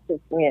gust of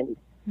wind.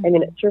 Mm-hmm. I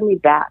mean, it threw me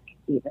back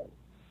even.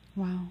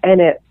 Wow.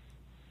 And it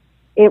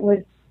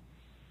was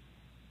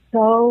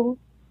so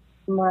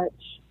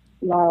much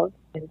love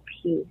and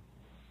peace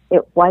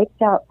it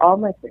wiped out all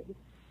my grief.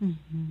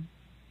 Mm-hmm.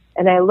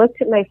 And I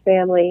looked at my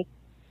family,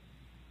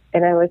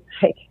 and I was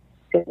like,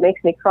 it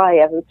makes me cry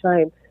every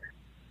time.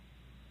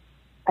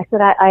 I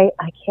said, I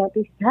can't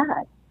be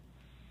sad.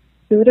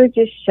 Scooter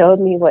just showed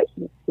me what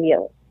he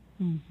feels.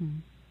 Mm-hmm.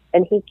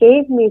 And he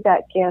gave me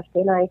that gift,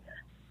 and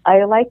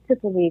I like to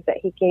believe that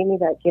he gave me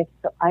that gift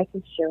so I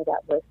can share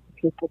that with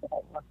the people that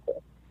I work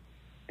with.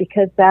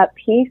 Because that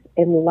peace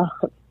and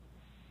love,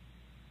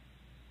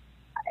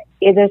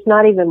 there's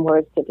not even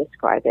words to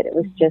describe it. It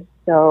was just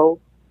so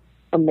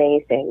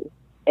amazing.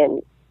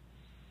 And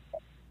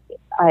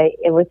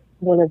it was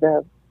one of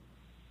the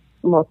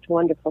most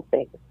wonderful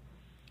things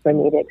for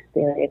me to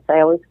experience. I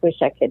always wish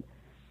I could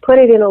put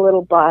it in a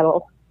little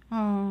bottle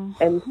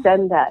and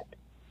send that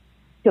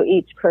to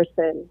each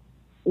person,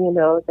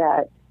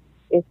 that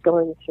is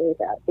going through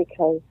that,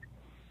 because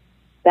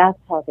that's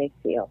how they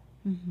feel.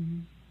 Mm-hmm.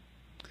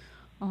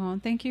 Oh,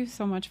 thank you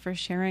so much for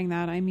sharing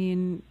that. I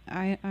mean,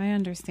 I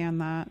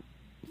understand that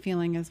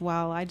feeling as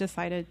well. I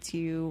decided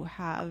to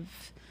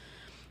have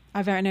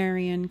a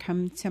veterinarian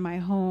come to my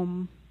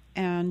home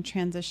and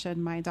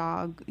transition my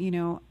dog,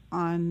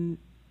 on,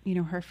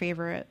 her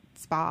favorite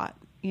spot,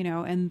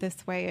 and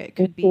this way it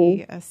could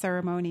be a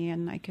ceremony,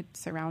 and I could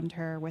surround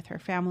her with her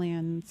family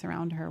and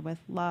surround her with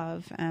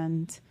love.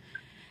 And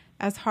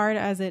as hard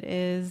as it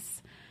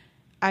is,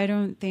 I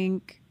don't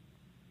think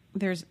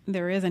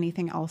there is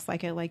anything else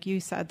like it. Like you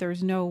said,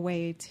 there's no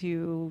way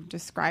to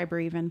describe or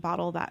even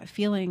bottle that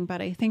feeling.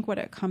 But I think what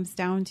it comes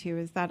down to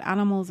is that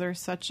animals are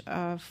such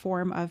a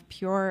form of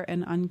pure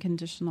and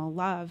unconditional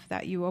love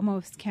that you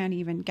almost can't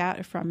even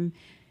get from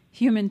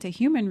human to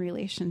human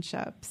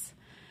relationships.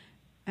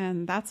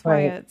 And that's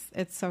why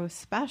it's so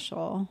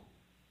special.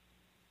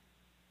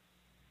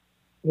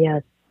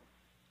 Yes.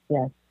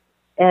 Yes.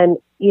 And,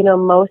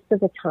 most of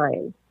the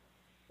time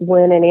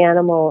when an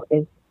animal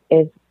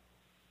is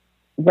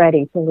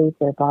ready to leave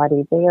their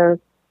body, they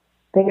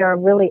are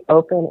really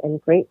open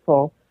and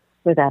grateful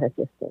for that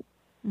assistance.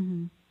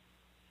 Mm-hmm.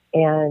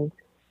 And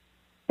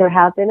there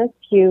have been a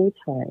few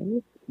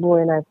times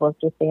when I've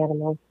worked with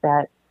animals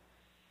that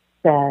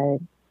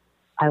said,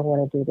 I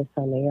want to do this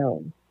on my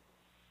own.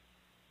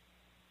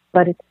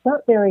 But it's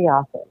not very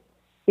often,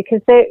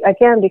 because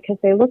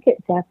they look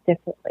at death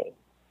differently.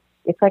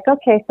 It's like,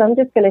 okay, so I'm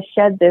just going to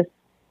shed this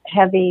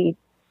heavy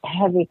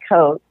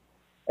coat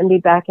and be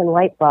back in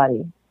light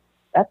body.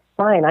 That's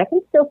fine. I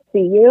can still see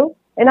you,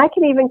 and I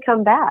can even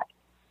come back.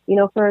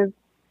 For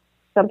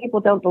some people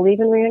don't believe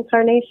in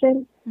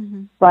reincarnation,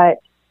 mm-hmm. but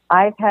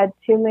I've had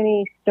too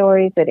many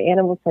stories that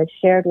animals have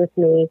shared with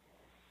me,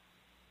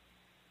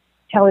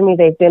 telling me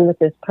they've been with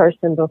this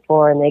person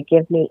before, and they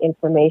give me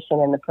information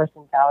and the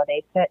person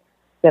validates it,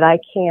 that I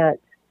can't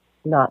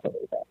not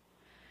believe it.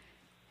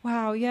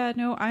 Wow. Yeah,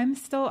 no, I'm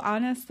still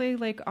honestly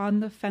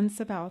on the fence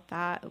about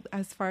that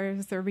as far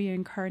as the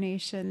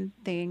reincarnation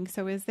thing.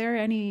 So is there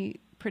any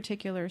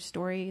particular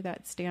story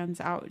that stands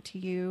out to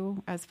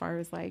you as far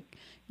as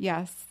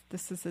yes,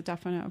 this is a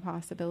definite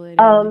possibility?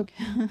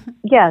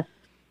 Yes.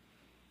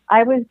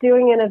 I was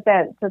doing an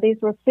event. So these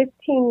were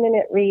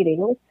 15-minute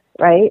readings,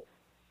 right?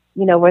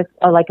 With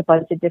a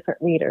bunch of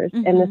different readers.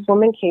 Mm-hmm. And this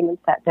woman came and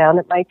sat down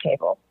at my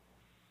table.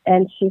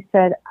 And she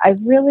said, I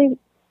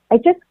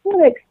just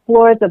want to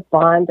explore the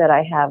bond that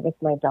I have with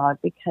my dog,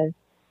 because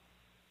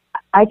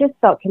I just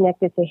felt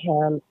connected to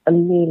him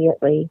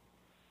immediately.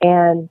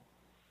 And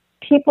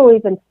people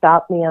even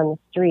stop me on the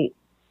street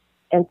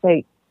and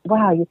say,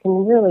 wow, you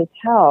can really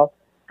tell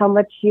how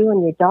much you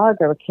and your dog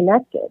are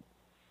connected.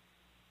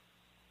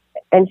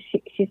 And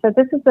she said,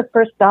 this is the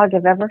first dog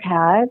I've ever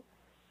had.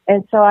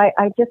 And so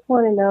I just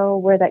want to know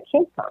where that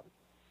came from.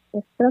 I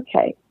said,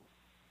 okay.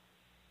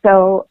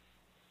 So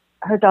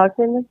her dog's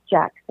name is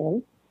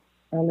Jackson.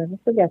 I'll never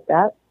forget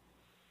that.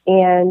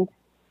 And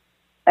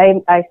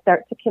I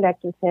start to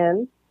connect with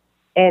him,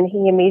 and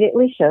he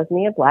immediately shows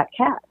me a black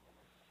cat.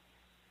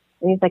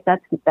 And he's like,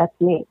 that's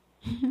me.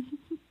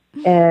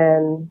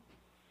 And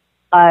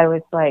I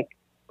was like,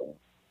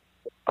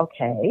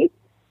 okay.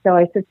 So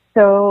I said,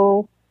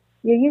 so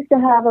you used to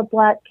have a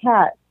black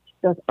cat? She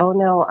goes, oh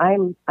no,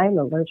 I'm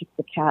allergic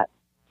to cats.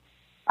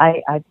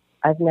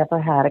 I've never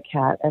had a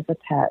cat as a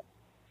pet.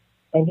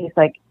 And he's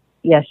like,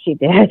 yes, she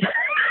did.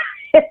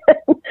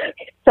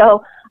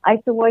 So I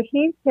said, well,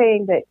 he's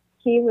saying that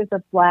he was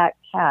a black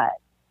cat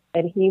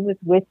and he was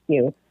with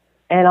you.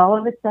 And all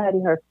of a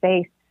sudden her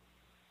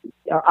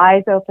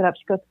eyes open up.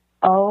 She goes,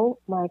 oh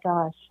my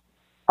gosh.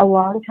 A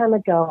long time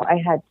ago, I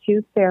had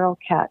 2 feral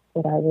cats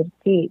that I would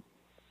feed.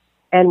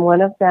 And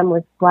one of them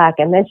was black.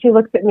 And then she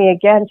looks at me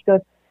again. She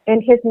goes,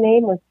 and his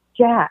name was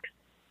Jax.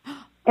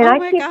 And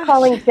I keep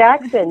calling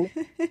Jackson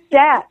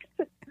Jax.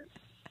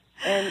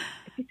 And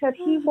she said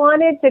he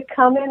wanted to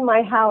come in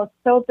my house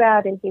so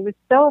bad, and he was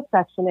so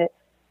affectionate,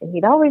 and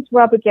he'd always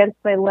rub against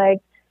my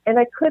legs, and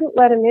I couldn't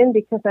let him in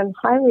because I'm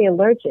highly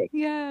allergic.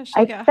 Yeah,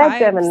 I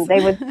fed them, and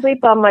they would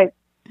sleep on my...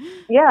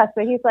 Yeah,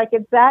 so he's like,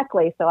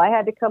 exactly. So I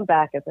had to come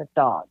back as a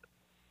dog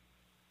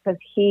because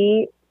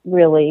he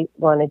really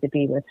wanted to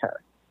be with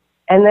her.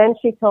 And then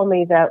she told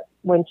me that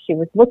when she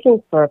was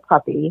looking for a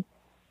puppy,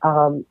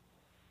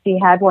 She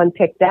had one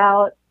picked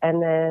out,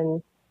 and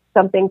then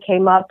something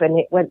came up and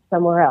it went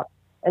somewhere else.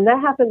 And that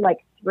happened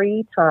like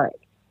 3 times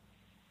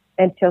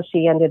until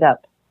she ended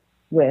up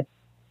with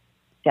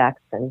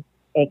Jackson,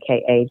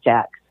 aka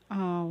Jax.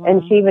 Oh, wow.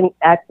 And she even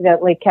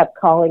accidentally kept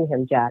calling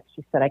him Jax.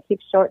 She said, I keep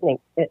shortening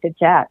it to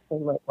Jax.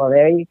 I'm like, well,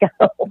 there you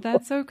go.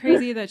 That's so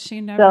crazy that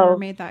she never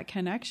made that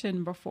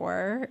connection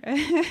before.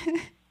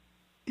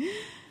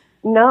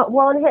 No,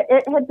 well,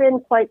 it had been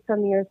quite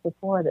some years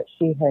before that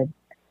she had,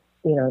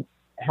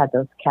 had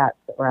those cats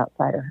that were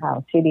outside her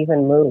house. She'd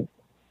even moved.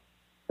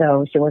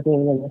 So she wasn't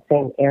even in the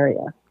same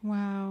area.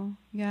 Wow.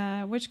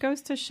 Yeah. Which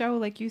goes to show,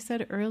 like you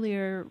said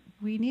earlier,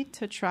 we need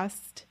to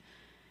trust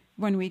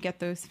when we get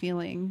those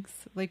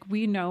feelings. Like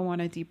we know on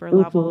a deeper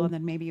level, and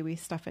then maybe we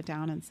stuff it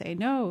down and say,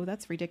 no,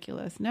 that's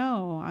ridiculous.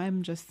 No,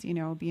 I'm just,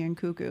 being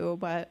cuckoo.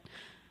 But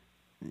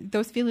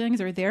those feelings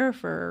are there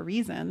for a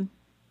reason.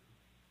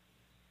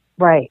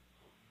 Right.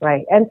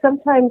 Right. And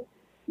sometimes,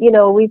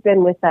 we've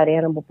been with that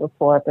animal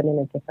before, but in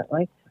a different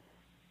life.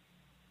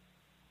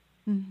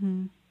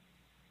 Mm-hmm.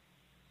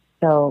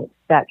 So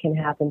that can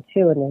happen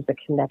too, and there's a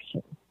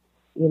connection,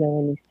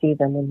 when you see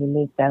them, when you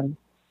meet them.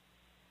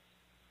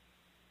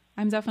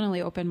 I'm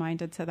definitely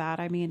open-minded to that.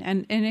 I mean,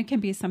 and it can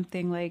be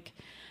something like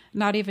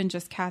not even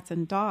just cats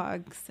and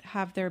dogs.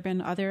 Have there been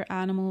other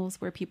animals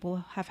where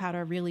people have had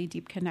a really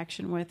deep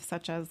connection with,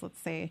 such as, let's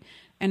say,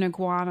 an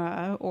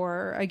iguana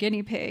or a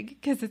guinea pig?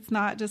 Because it's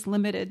not just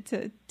limited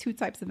to 2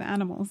 types of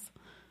animals.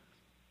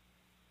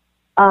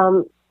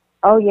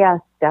 Oh, yes,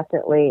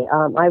 definitely.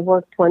 I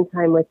worked one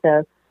time with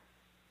a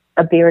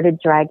bearded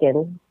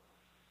dragon,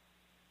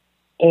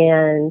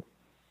 and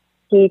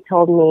he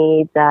told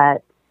me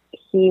that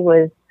he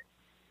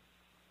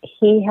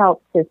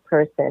helped his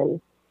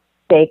person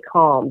stay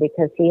calm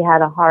because he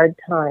had a hard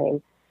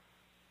time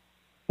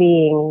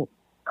being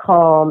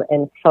calm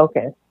and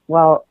focused.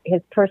 Well,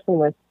 his person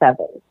was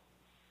 7,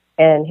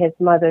 and his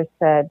mother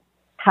said,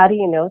 how do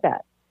you know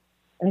that?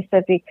 And I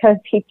said, because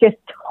he just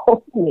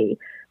told me.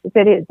 I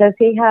said, does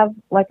he have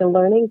like a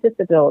learning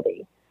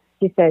disability?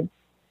 She said,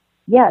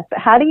 yes.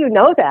 How do you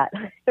know that?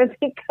 I said,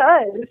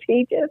 because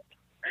he just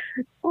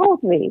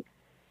told me.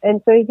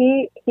 And so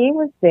he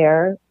was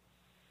there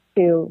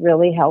to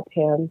really help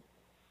him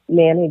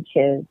manage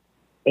his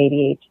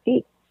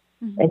ADHD.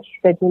 Mm-hmm. And she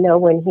said,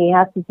 when he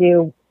has to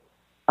do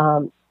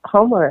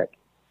homework,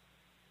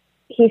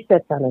 he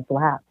sits on his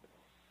lap.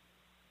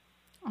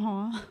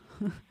 Aww.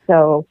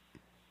 So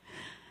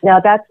now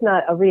that's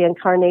not a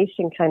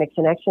reincarnation kind of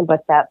connection,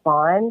 but that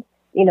bond,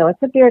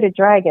 it's a bearded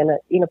dragon.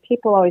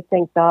 People always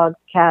think dogs,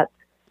 cats,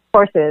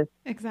 horses.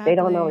 Exactly. They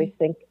don't always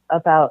think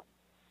about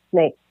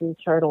snakes and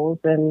turtles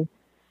and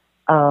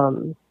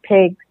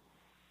pigs.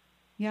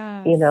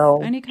 Yeah,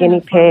 any kind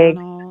of pigs,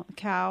 animal,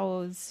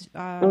 cows,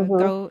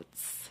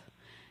 goats.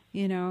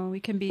 We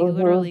can be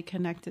literally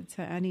connected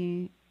to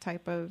any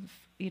type of,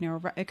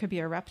 it could be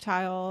a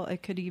reptile.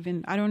 It could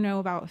even, I don't know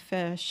about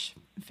fish.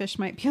 Fish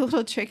might be a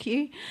little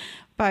tricky,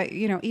 but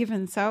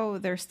even so,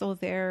 they're still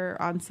there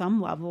on some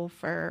level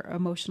for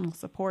emotional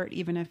support,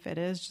 even if it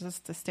is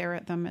just to stare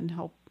at them and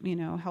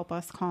help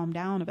us calm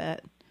down a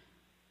bit.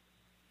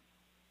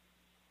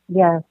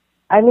 Yeah,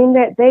 I mean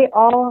that they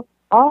all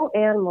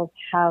animals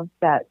have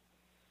that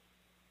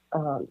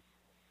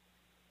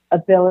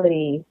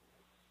ability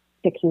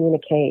to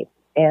communicate,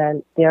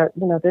 and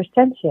there's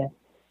tension.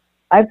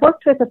 I've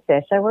worked with a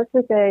fish. I worked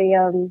with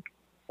a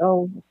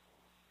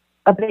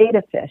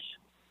betta fish.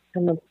 I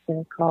don't know what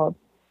they're called.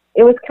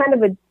 It was kind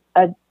of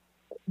a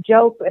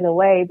joke in a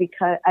way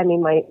because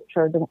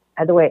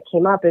the way it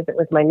came up is it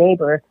was my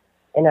neighbor,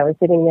 and I was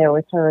sitting there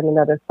with her and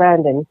another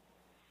friend, and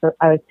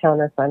I was telling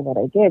her friend what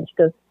I did. She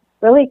goes,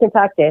 really, you can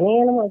talk to any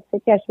animal? I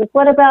said, yeah. She goes,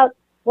 what about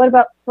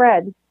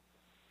Fred?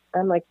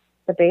 I'm like,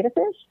 the betta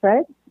fish,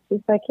 Fred? She's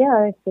like, yeah.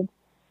 I said,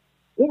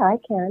 yeah, I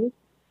can.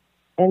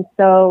 And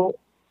so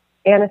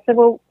Anna said,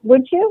 well,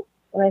 would you?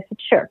 And I said,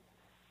 sure.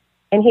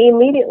 And he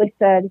immediately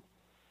said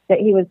that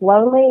he was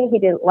lonely. He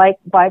didn't like,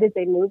 why did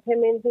they move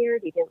him in here?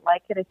 He didn't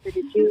like it. I said,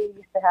 did you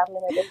used to have him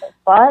in a different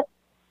spot?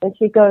 And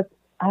she goes,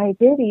 I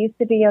did. He used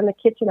to be on the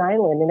kitchen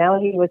island, and now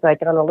he was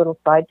like on a little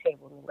side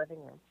table in the living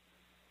room.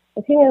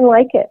 But he didn't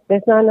like it.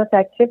 There's not enough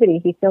activity.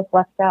 He feels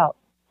left out.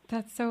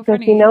 That's so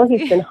funny. Because,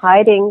 he's been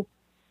hiding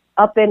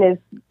up in his,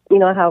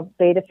 how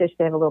betta fish,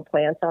 they have a little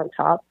plant on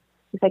top.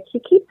 He's like, he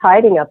keeps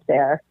hiding up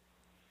there.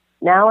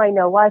 Now I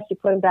know why. She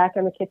put him back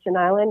on the kitchen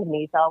island, and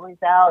he's always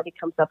out. He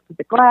comes up to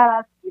the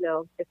glass,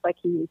 just like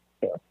he used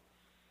to.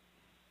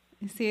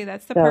 See,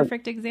 that's the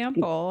perfect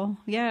example.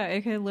 Yeah,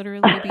 it could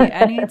literally be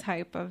any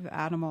type of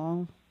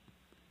animal.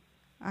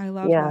 I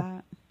love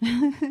that.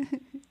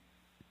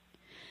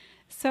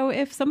 So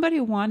if somebody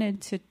wanted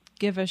to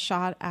give a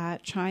shot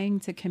at trying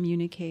to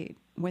communicate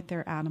with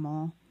their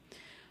animal,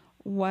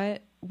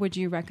 what would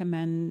you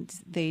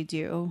recommend they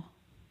do?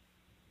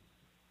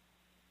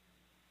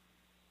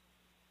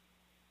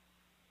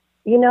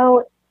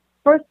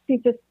 First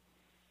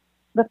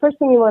the first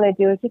thing you want to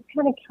do is just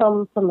kind of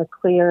come from a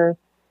clear,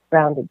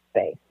 grounded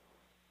space.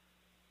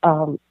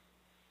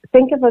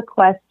 Think of a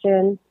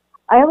question.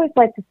 I always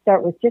like to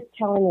start with just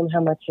telling them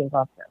how much you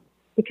love them,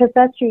 because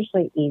that's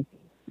usually easy,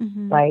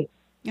 right?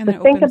 And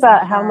So think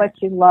about how much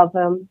you love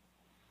them.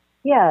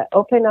 Yeah,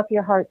 open up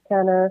your heart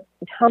center,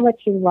 how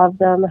much you love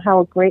them,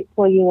 how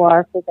grateful you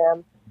are for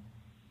them.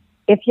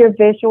 If you're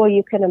visual,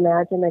 you can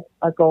imagine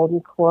a golden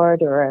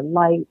cord or a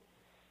light,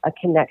 a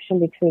connection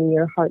between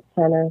your heart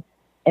center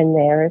and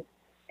theirs,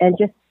 and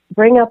just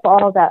bring up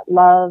all that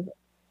love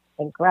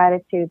and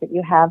gratitude that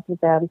you have for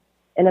them,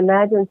 and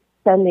imagine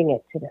sending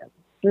it to them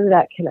through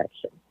that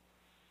connection.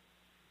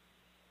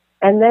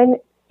 And then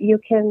you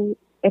can,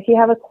 if you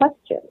have a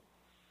question,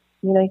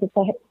 you can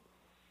say, hey,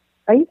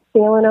 are you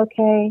feeling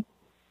okay?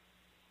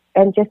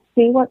 And just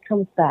see what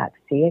comes back.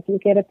 See if you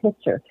get a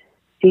picture.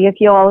 See if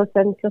you all of a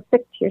sudden feel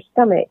sick to your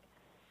stomach.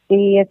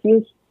 See if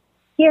you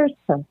hear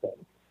something.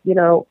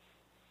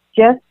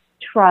 Just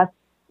trust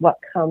what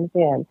comes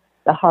in.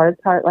 The hard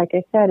part, like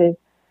I said,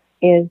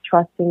 is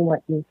trusting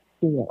what you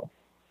feel.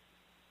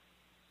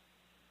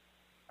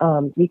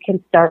 You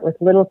can start with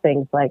little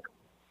things like,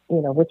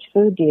 which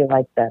food do you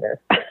like better?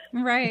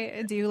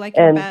 Right. Do you like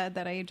your bed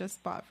that I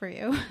just bought for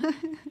you?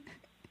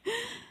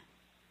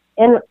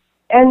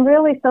 And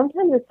really,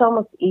 sometimes it's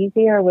almost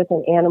easier with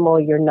an animal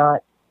you're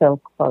not so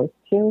close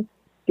to,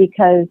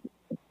 because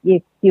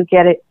you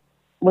get it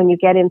when you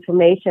get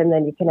information.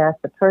 Then you can ask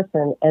the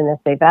person, and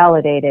if they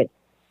validate it,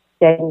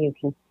 then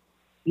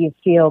you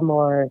feel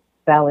more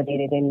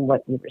validated in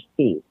what you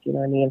received,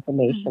 in the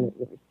information that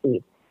you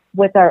received.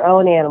 With our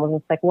own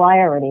animals, it's like, well, I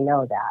already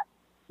know that,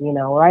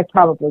 or I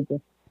probably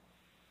just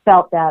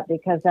felt that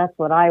because that's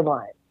what I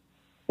want.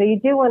 So you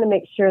do want to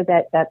make sure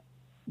that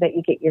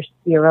you get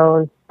your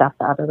own stuff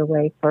out of the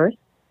way first.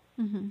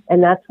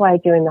 And that's why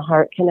doing the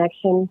heart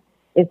connection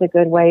is a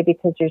good way,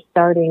 because you're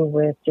starting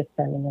with just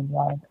sending them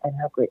love and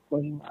how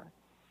grateful you are.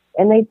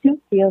 And they do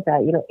feel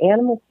that.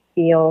 Animals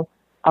feel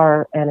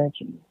our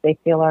energy. They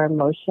feel our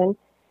emotion.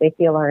 They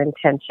feel our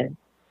intention.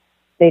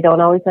 They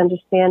don't always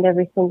understand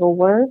every single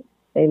word.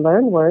 They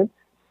learn words,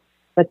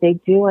 but they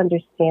do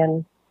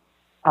understand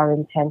our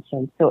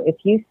intention. So if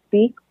you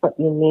speak what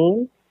you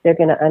mean, they're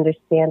going to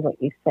understand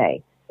what you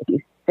say. If you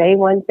say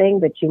one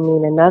thing but you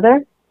mean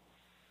another,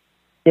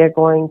 they're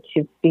going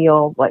to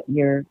feel what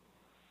you're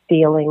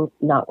feeling,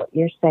 not what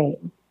you're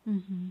saying.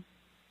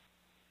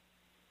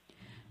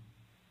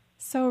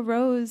 So,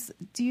 Rose,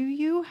 do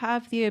you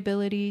have the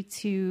ability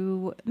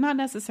to not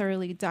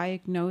necessarily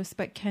diagnose,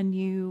 but can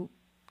you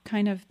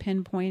kind of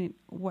pinpoint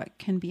what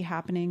can be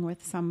happening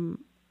with some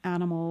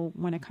animal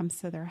when it comes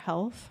to their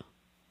health?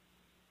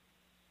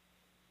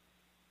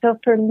 So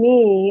for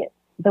me,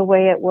 the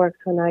way it works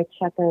when I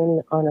check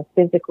in on a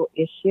physical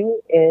issue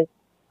is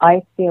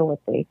I feel what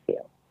they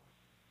feel.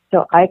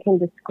 So I can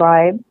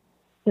describe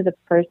to the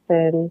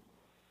person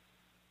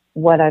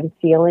what I'm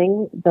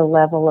feeling, the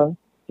level of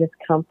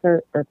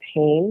discomfort or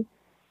pain.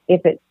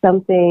 If it's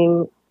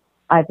something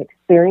I've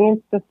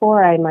experienced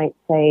before, I might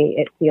say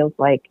it feels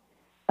like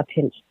a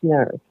pinched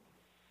nerve.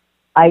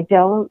 I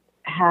don't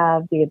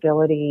have the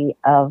ability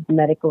of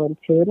medical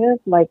intuitive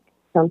like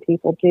some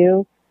people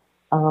do.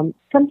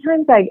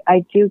 Sometimes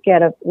I do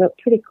get a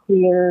pretty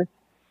clear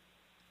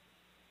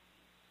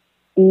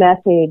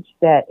message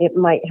that it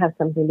might have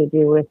something to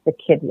do with the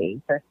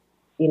kidneys or,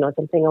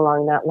 something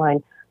along that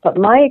line. But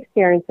my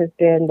experience has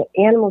been that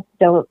animals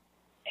don't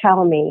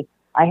tell me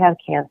I have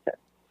cancer.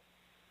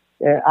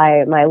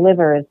 My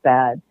liver is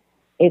bad.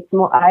 It's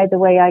more, the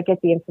way I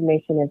get the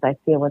information is I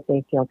feel what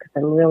they feel, because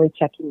I'm really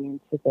checking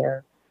into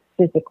their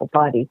physical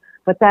body.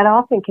 But that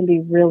often can be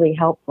really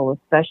helpful,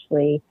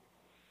 especially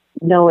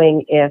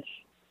knowing if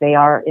they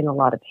are in a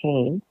lot of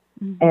pain,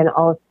 and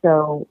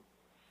also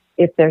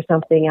if there's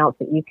something else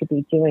that you could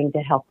be doing to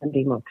help them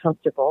be more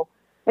comfortable.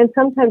 And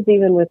sometimes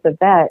even with the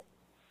vet,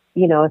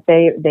 if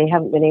they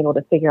haven't been able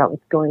to figure out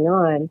what's going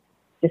on,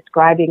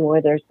 describing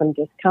where there's some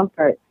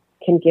discomfort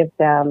can give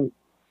them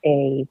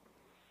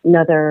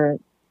another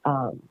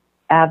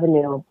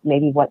avenue,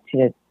 maybe what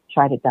to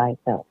try to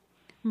diagnose.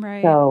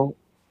 Right. So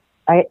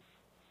I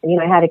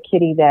had a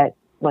kitty that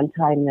one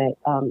time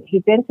that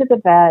he'd been to the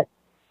vet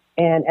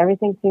and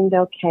everything seemed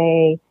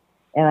okay,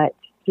 and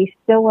he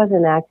still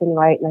wasn't acting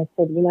right. And I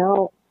said,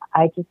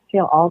 I just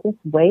feel all this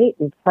weight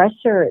and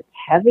pressure. It's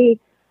heavy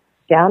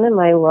down in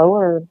my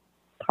lower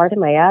part of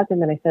my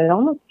abdomen. I said, it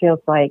almost feels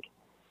like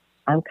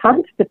I'm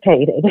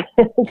constipated.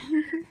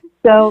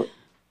 So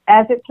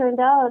as it turned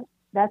out,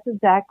 that's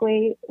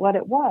exactly what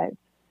it was.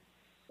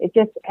 It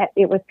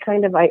was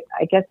kind of, I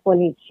guess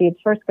when she had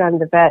first gone to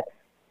the vet,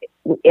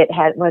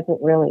 it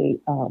wasn't really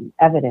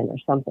evident or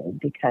something,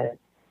 because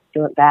she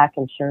went back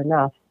and sure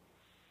enough,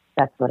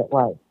 that's what it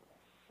was.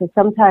 So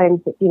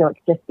sometimes, it can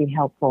just be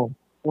helpful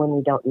when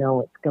we don't know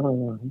what's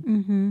going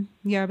on.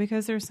 Yeah,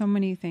 because there's so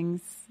many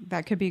things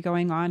that could be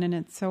going on, and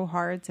it's so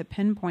hard to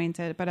pinpoint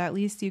it, but at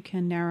least you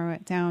can narrow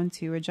it down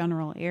to a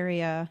general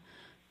area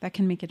that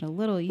can make it a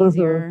little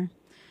easier.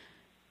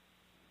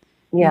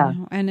 Yeah.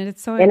 And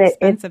it's so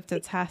expensive to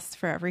test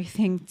for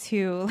everything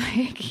too.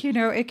 Like,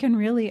 it can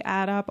really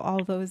add up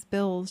all those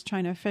bills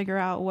trying to figure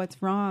out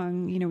what's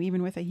wrong,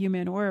 even with a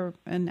human or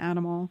an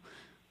animal.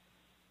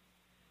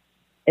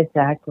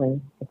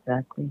 Exactly.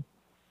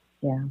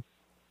 Yeah.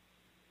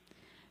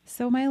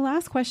 So my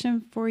last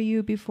question for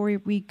you before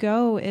we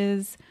go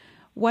is,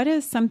 what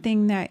is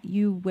something that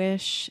you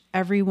wish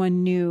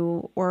everyone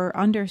knew or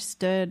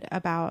understood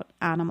about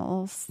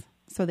animals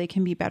so they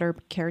can be better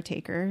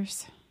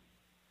caretakers?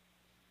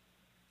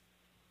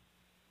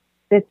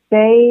 That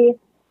they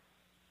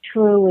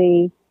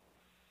truly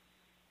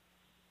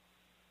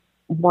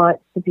want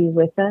to be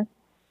with us,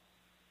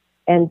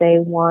 and they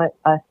want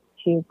us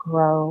to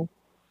grow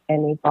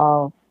and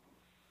evolve,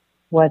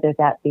 whether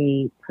that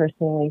be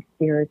personally,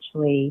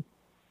 spiritually,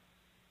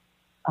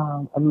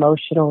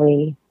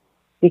 emotionally,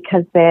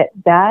 because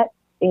that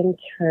in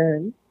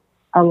turn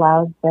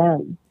allows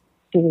them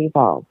to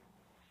evolve.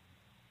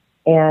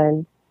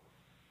 And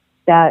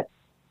that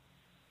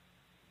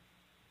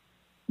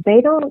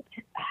they don't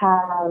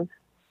have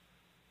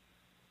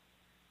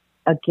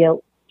a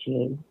guilt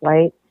gene,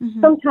 right?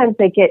 Mm-hmm. Sometimes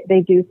they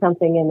do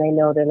something and they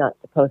know they're not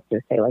supposed to,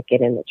 say like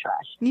get in the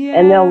trash. Yeah,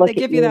 and they'll look they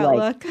give at you that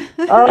like,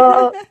 look.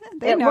 Oh,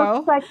 they it know.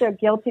 looks like they're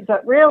guilty,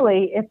 but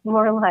really it's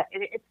more like,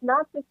 it's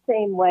not the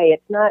same way.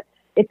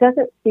 It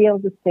doesn't feel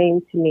the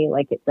same to me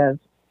like it does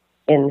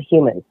in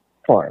human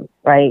form,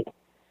 right?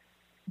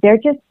 They're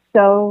just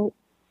so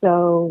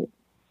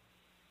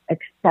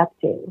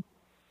accepting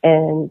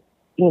and,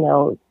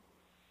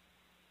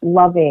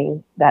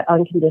 loving, that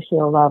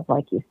unconditional love,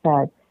 like you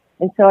said.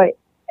 And so I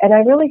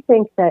really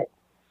think that,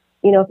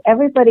 if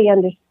everybody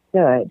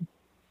understood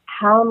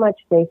how much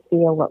they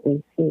feel what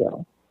we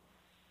feel,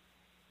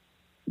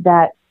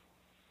 that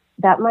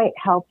might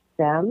help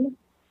them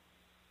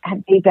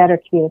be better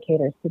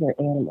communicators to their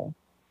animals.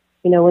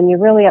 When you're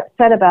really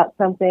upset about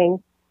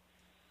something,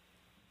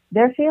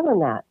 they're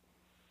feeling that.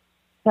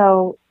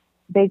 So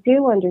they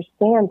do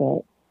understand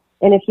it.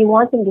 And if you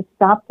want them to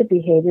stop the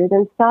behavior,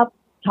 then stop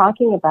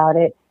talking about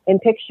it and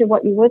picture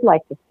what you would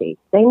like to see.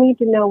 They need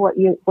to know what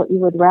you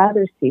would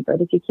rather see. But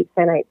if you keep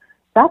saying,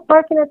 stop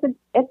barking at the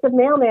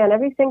mailman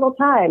every single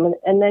time,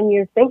 and then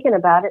you're thinking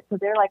about it, so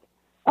they're like,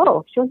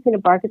 oh, she wants me to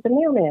bark at the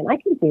mailman. I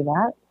can do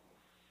that.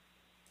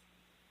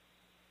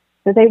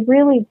 So they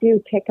really do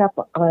pick up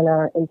on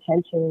our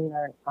intention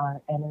and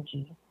our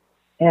energy.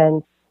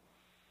 And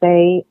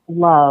they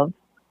love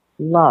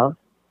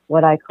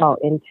what I call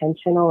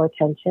intentional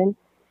attention.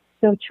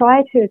 So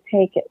try to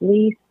take at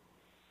least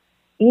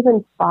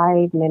even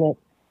 5 minutes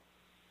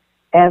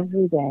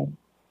every day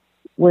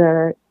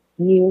where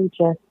you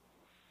just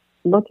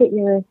look at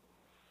your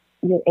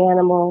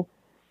animal,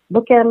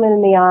 look at them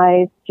in the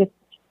eyes, just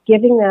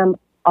giving them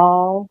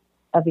all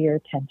of your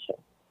attention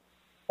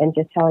and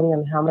just telling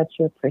them how much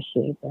you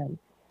appreciate them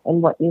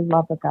and what you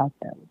love about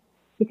them.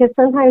 Because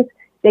sometimes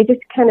they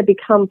just kind of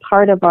become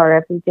part of our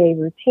everyday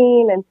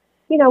routine, and,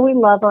 we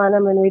love on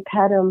them and we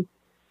pet them,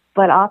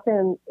 but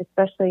often,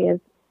 especially as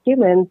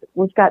humans,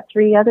 we've got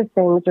 3 other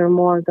things or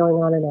more going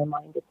on in our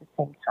mind at the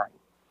same time.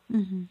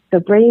 Mm-hmm. So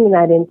bringing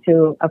that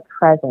into a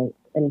presence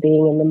and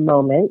being in the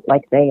moment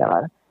like they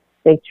are,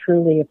 they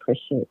truly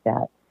appreciate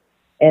that.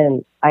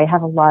 And I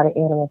have a lot of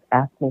animals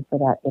ask me for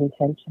that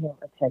intentional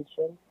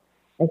attention.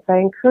 And so I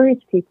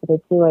encourage people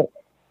to do it.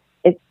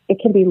 It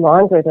can be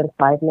longer than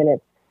 5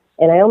 minutes.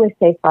 And I only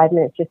say 5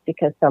 minutes just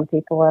because some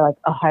people are like,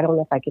 oh, I don't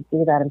know if I could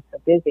do that. I'm so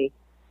busy.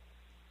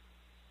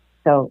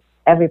 So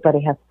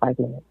everybody has 5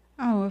 minutes.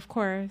 Oh, of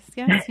course.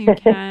 Yes, you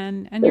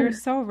can. And you're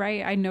so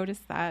right. I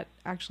noticed that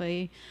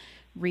actually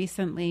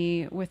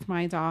recently with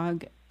my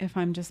dog. If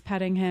I'm just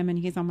petting him and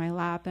he's on my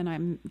lap and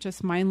I'm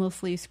just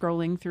mindlessly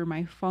scrolling through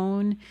my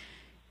phone,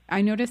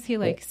 I notice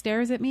he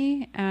stares at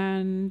me,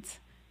 and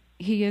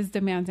he is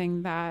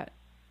demanding that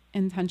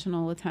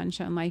intentional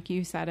attention, like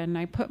you said. And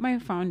I put my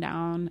phone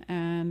down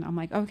and I'm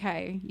like,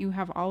 okay, you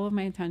have all of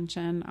my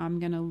attention. I'm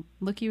going to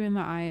look you in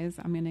the eyes.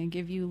 I'm going to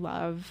give you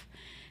love.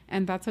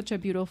 And that's such a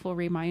beautiful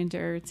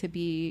reminder to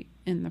be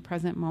in the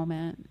present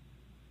moment.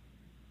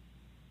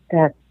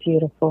 That's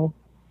beautiful.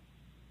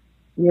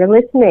 You're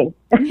listening.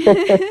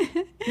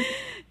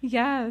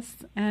 Yes.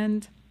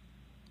 And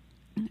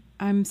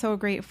I'm so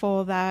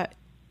grateful that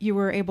you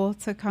were able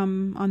to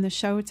come on the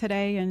show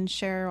today and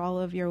share all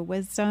of your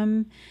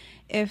wisdom.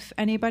 If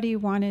anybody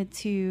wanted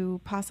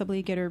to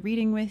possibly get a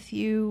reading with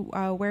you,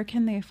 where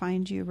can they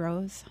find you,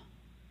 Rose?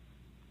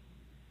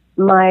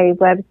 My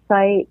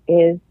website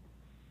is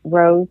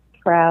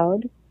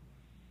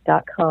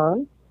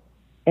roseproud.com,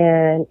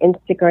 and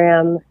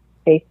Instagram,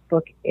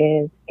 Facebook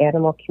is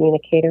Animal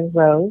Communicator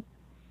Rose.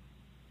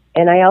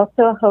 And I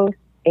also host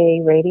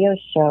a radio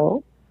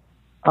show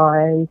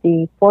on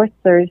the 4th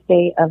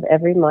Thursday of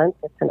every month.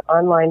 It's an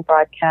online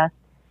broadcast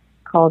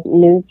called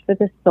News for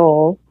the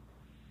Soul,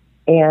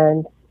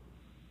 and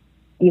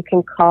you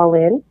can call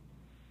in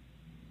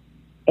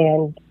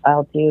and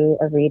I'll do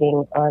a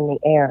reading on the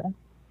air.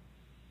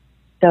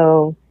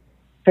 So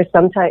for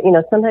sometimes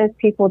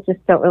people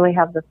just don't really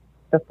have the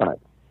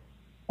funds.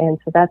 And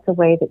so that's a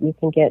way that you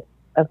can get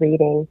a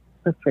reading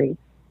for free.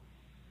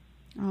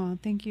 Oh,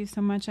 thank you so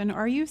much. And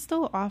are you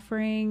still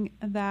offering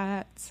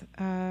that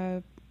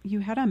you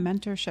had a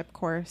mentorship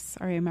course,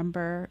 I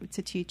remember,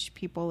 to teach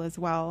people as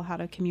well how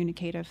to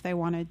communicate if they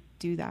want to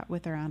do that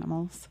with their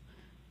animals.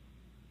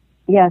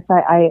 Yes,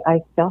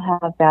 I still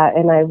have that,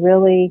 and I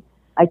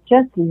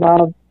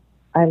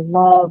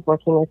love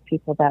working with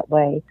people that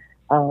way.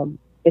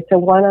 It's a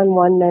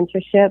one-on-one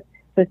mentorship,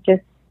 so it's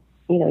just,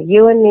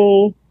 you and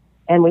me,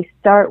 and we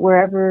start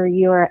wherever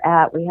you are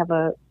at. We have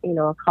a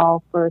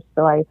call first,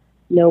 so I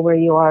know where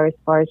you are as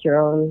far as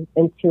your own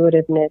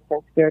intuitiveness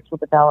and spiritual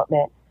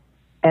development,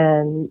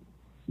 and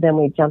then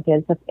we jump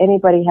in. So if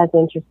anybody has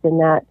interest in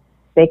that,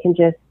 they can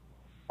just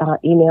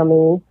email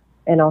me,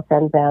 and I'll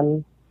send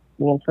them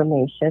the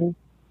information.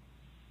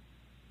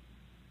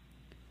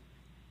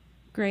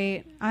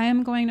 Great. I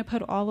am going to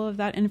put all of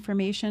that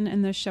information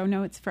in the show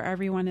notes for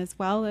everyone as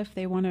well if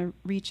they want to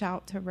reach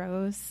out to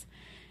Rose.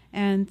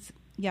 And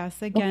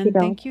yes, again,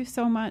 thank you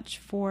so much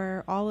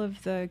for all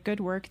of the good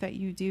work that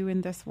you do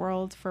in this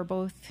world for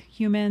both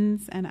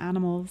humans and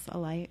animals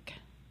alike.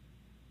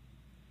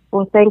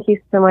 Well, thank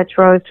you so much,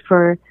 Rose,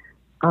 for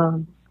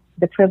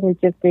the privilege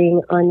of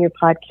being on your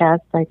podcast.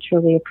 I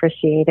truly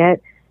appreciate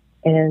it.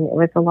 And it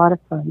was a lot of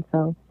fun.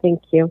 So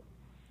thank you.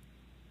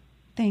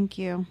 Thank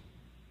you.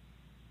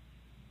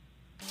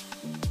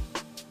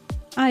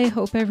 I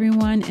hope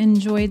everyone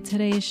enjoyed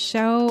today's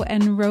show,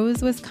 and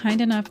Rose was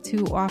kind enough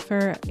to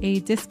offer a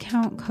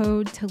discount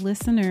code to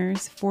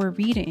listeners for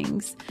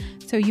readings.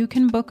 So you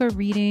can book a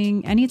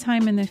reading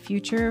anytime in the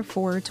future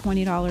for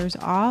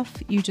 $20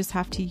 off. You just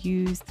have to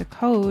use the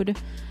code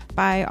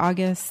by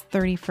August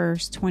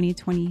 31st,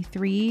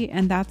 2023,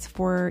 and that's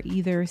for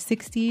either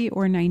 60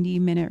 or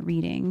 90-minute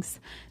readings.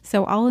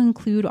 So I'll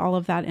include all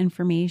of that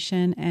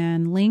information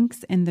and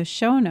links in the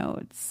show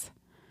notes.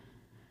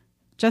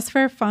 Just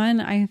for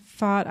fun, I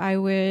thought I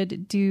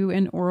would do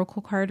an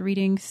oracle card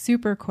reading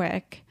super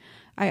quick.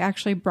 I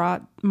actually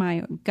brought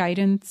my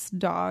guidance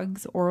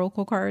dog's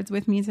oracle cards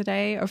with me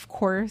today. Of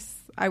course,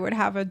 I would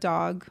have a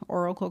dog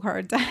oracle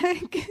card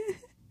deck.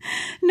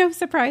 No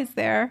surprise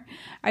there.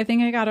 I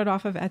think I got it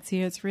off of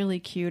Etsy. It's really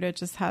cute. It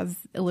just has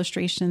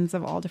illustrations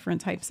of all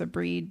different types of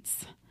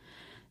breeds.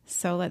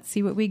 So let's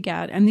see what we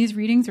get. And these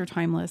readings are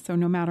timeless, so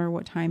no matter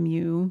what time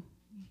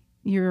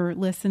you're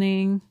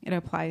listening, it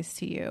applies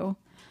to you.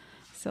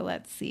 So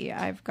let's see.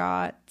 I've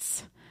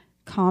got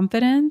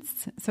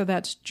confidence. So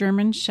that's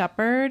German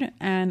Shepherd.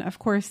 And of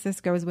course,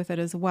 this goes with it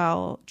as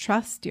well.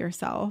 Trust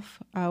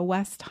yourself,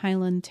 West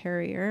Highland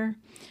Terrier.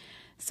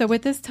 So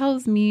what this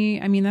tells me,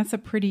 that's a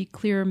pretty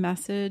clear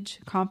message,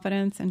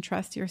 confidence and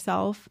trust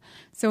yourself.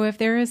 So if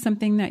there is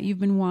something that you've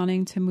been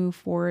wanting to move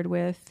forward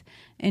with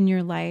in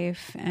your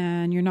life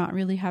and you're not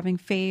really having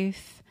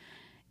faith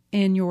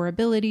in your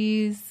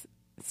abilities,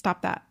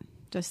 stop that.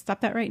 Just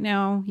stop that right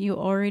now. You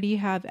already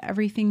have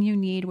everything you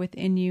need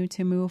within you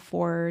to move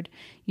forward.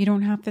 You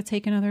don't have to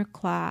take another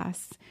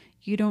class.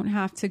 You don't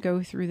have to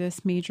go through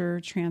this major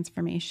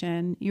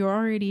transformation. You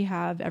already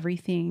have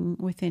everything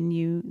within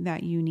you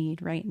that you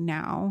need right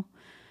now.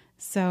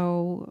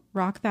 So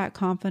rock that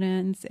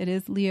confidence. It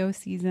is Leo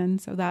season,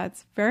 so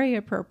that's very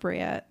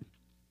appropriate.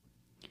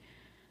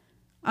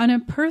 On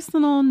a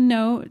personal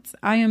note,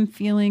 I am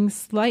feeling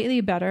slightly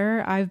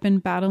better. I've been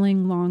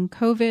battling long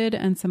COVID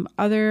and some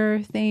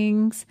other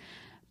things,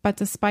 but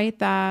despite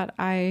that,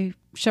 I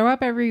show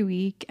up every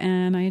week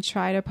and I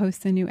try to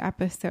post a new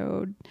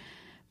episode.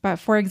 But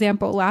for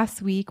example,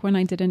 last week when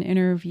I did an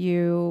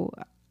interview,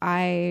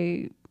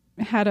 I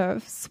had a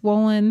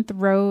swollen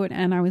throat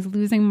and I was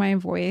losing my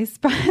voice,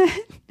 but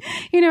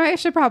I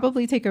should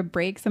probably take a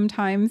break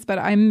sometimes, but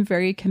I'm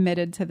very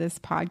committed to this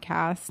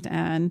podcast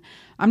and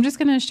I'm just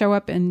going to show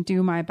up and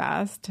do my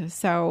best.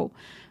 So,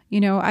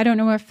 I don't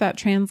know if that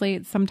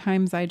translates.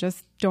 Sometimes I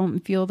just don't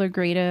feel the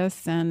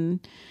greatest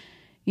and,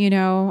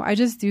 I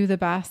just do the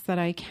best that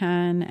I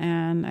can.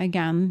 And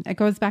again, it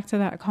goes back to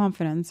that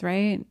confidence,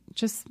 right?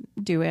 Just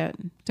do it.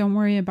 Don't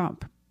worry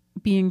about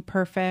being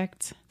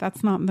perfect.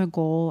 That's not the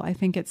goal. I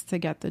think it's to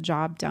get the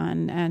job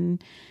done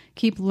and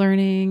keep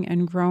learning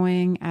and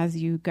growing as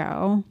you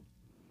go.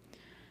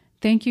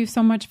 Thank you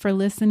so much for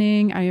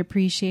listening. I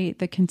appreciate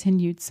the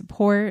continued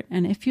support.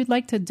 And if you'd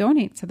like to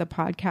donate to the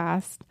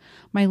podcast,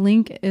 my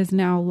link is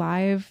now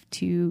live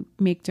to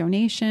make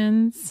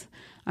donations.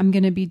 I'm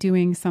going to be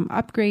doing some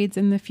upgrades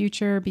in the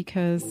future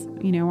because,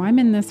 I'm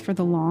in this for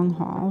the long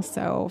haul.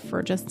 So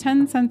for just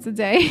 10 cents a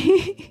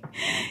day,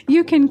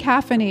 you can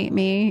caffeinate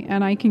me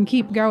and I can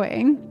keep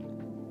going.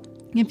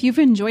 If you've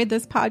enjoyed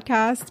this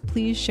podcast,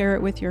 please share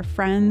it with your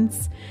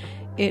friends.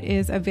 It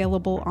is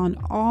available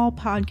on all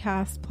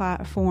podcast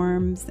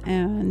platforms,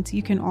 and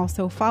you can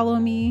also follow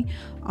me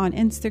on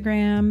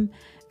Instagram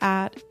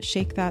at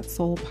Shake That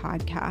Soul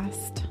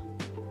Podcast.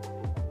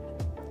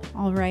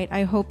 All right,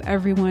 I hope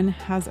everyone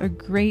has a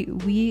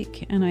great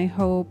week, and I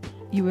hope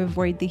you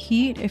avoid the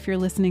heat if you're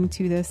listening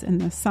to this in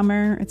the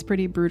summer. It's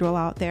pretty brutal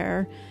out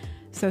there,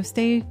 so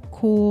stay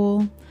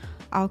cool.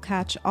 I'll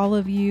catch all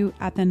of you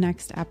at the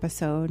next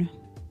episode.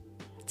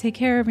 Take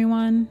care,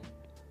 everyone.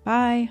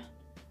 Bye.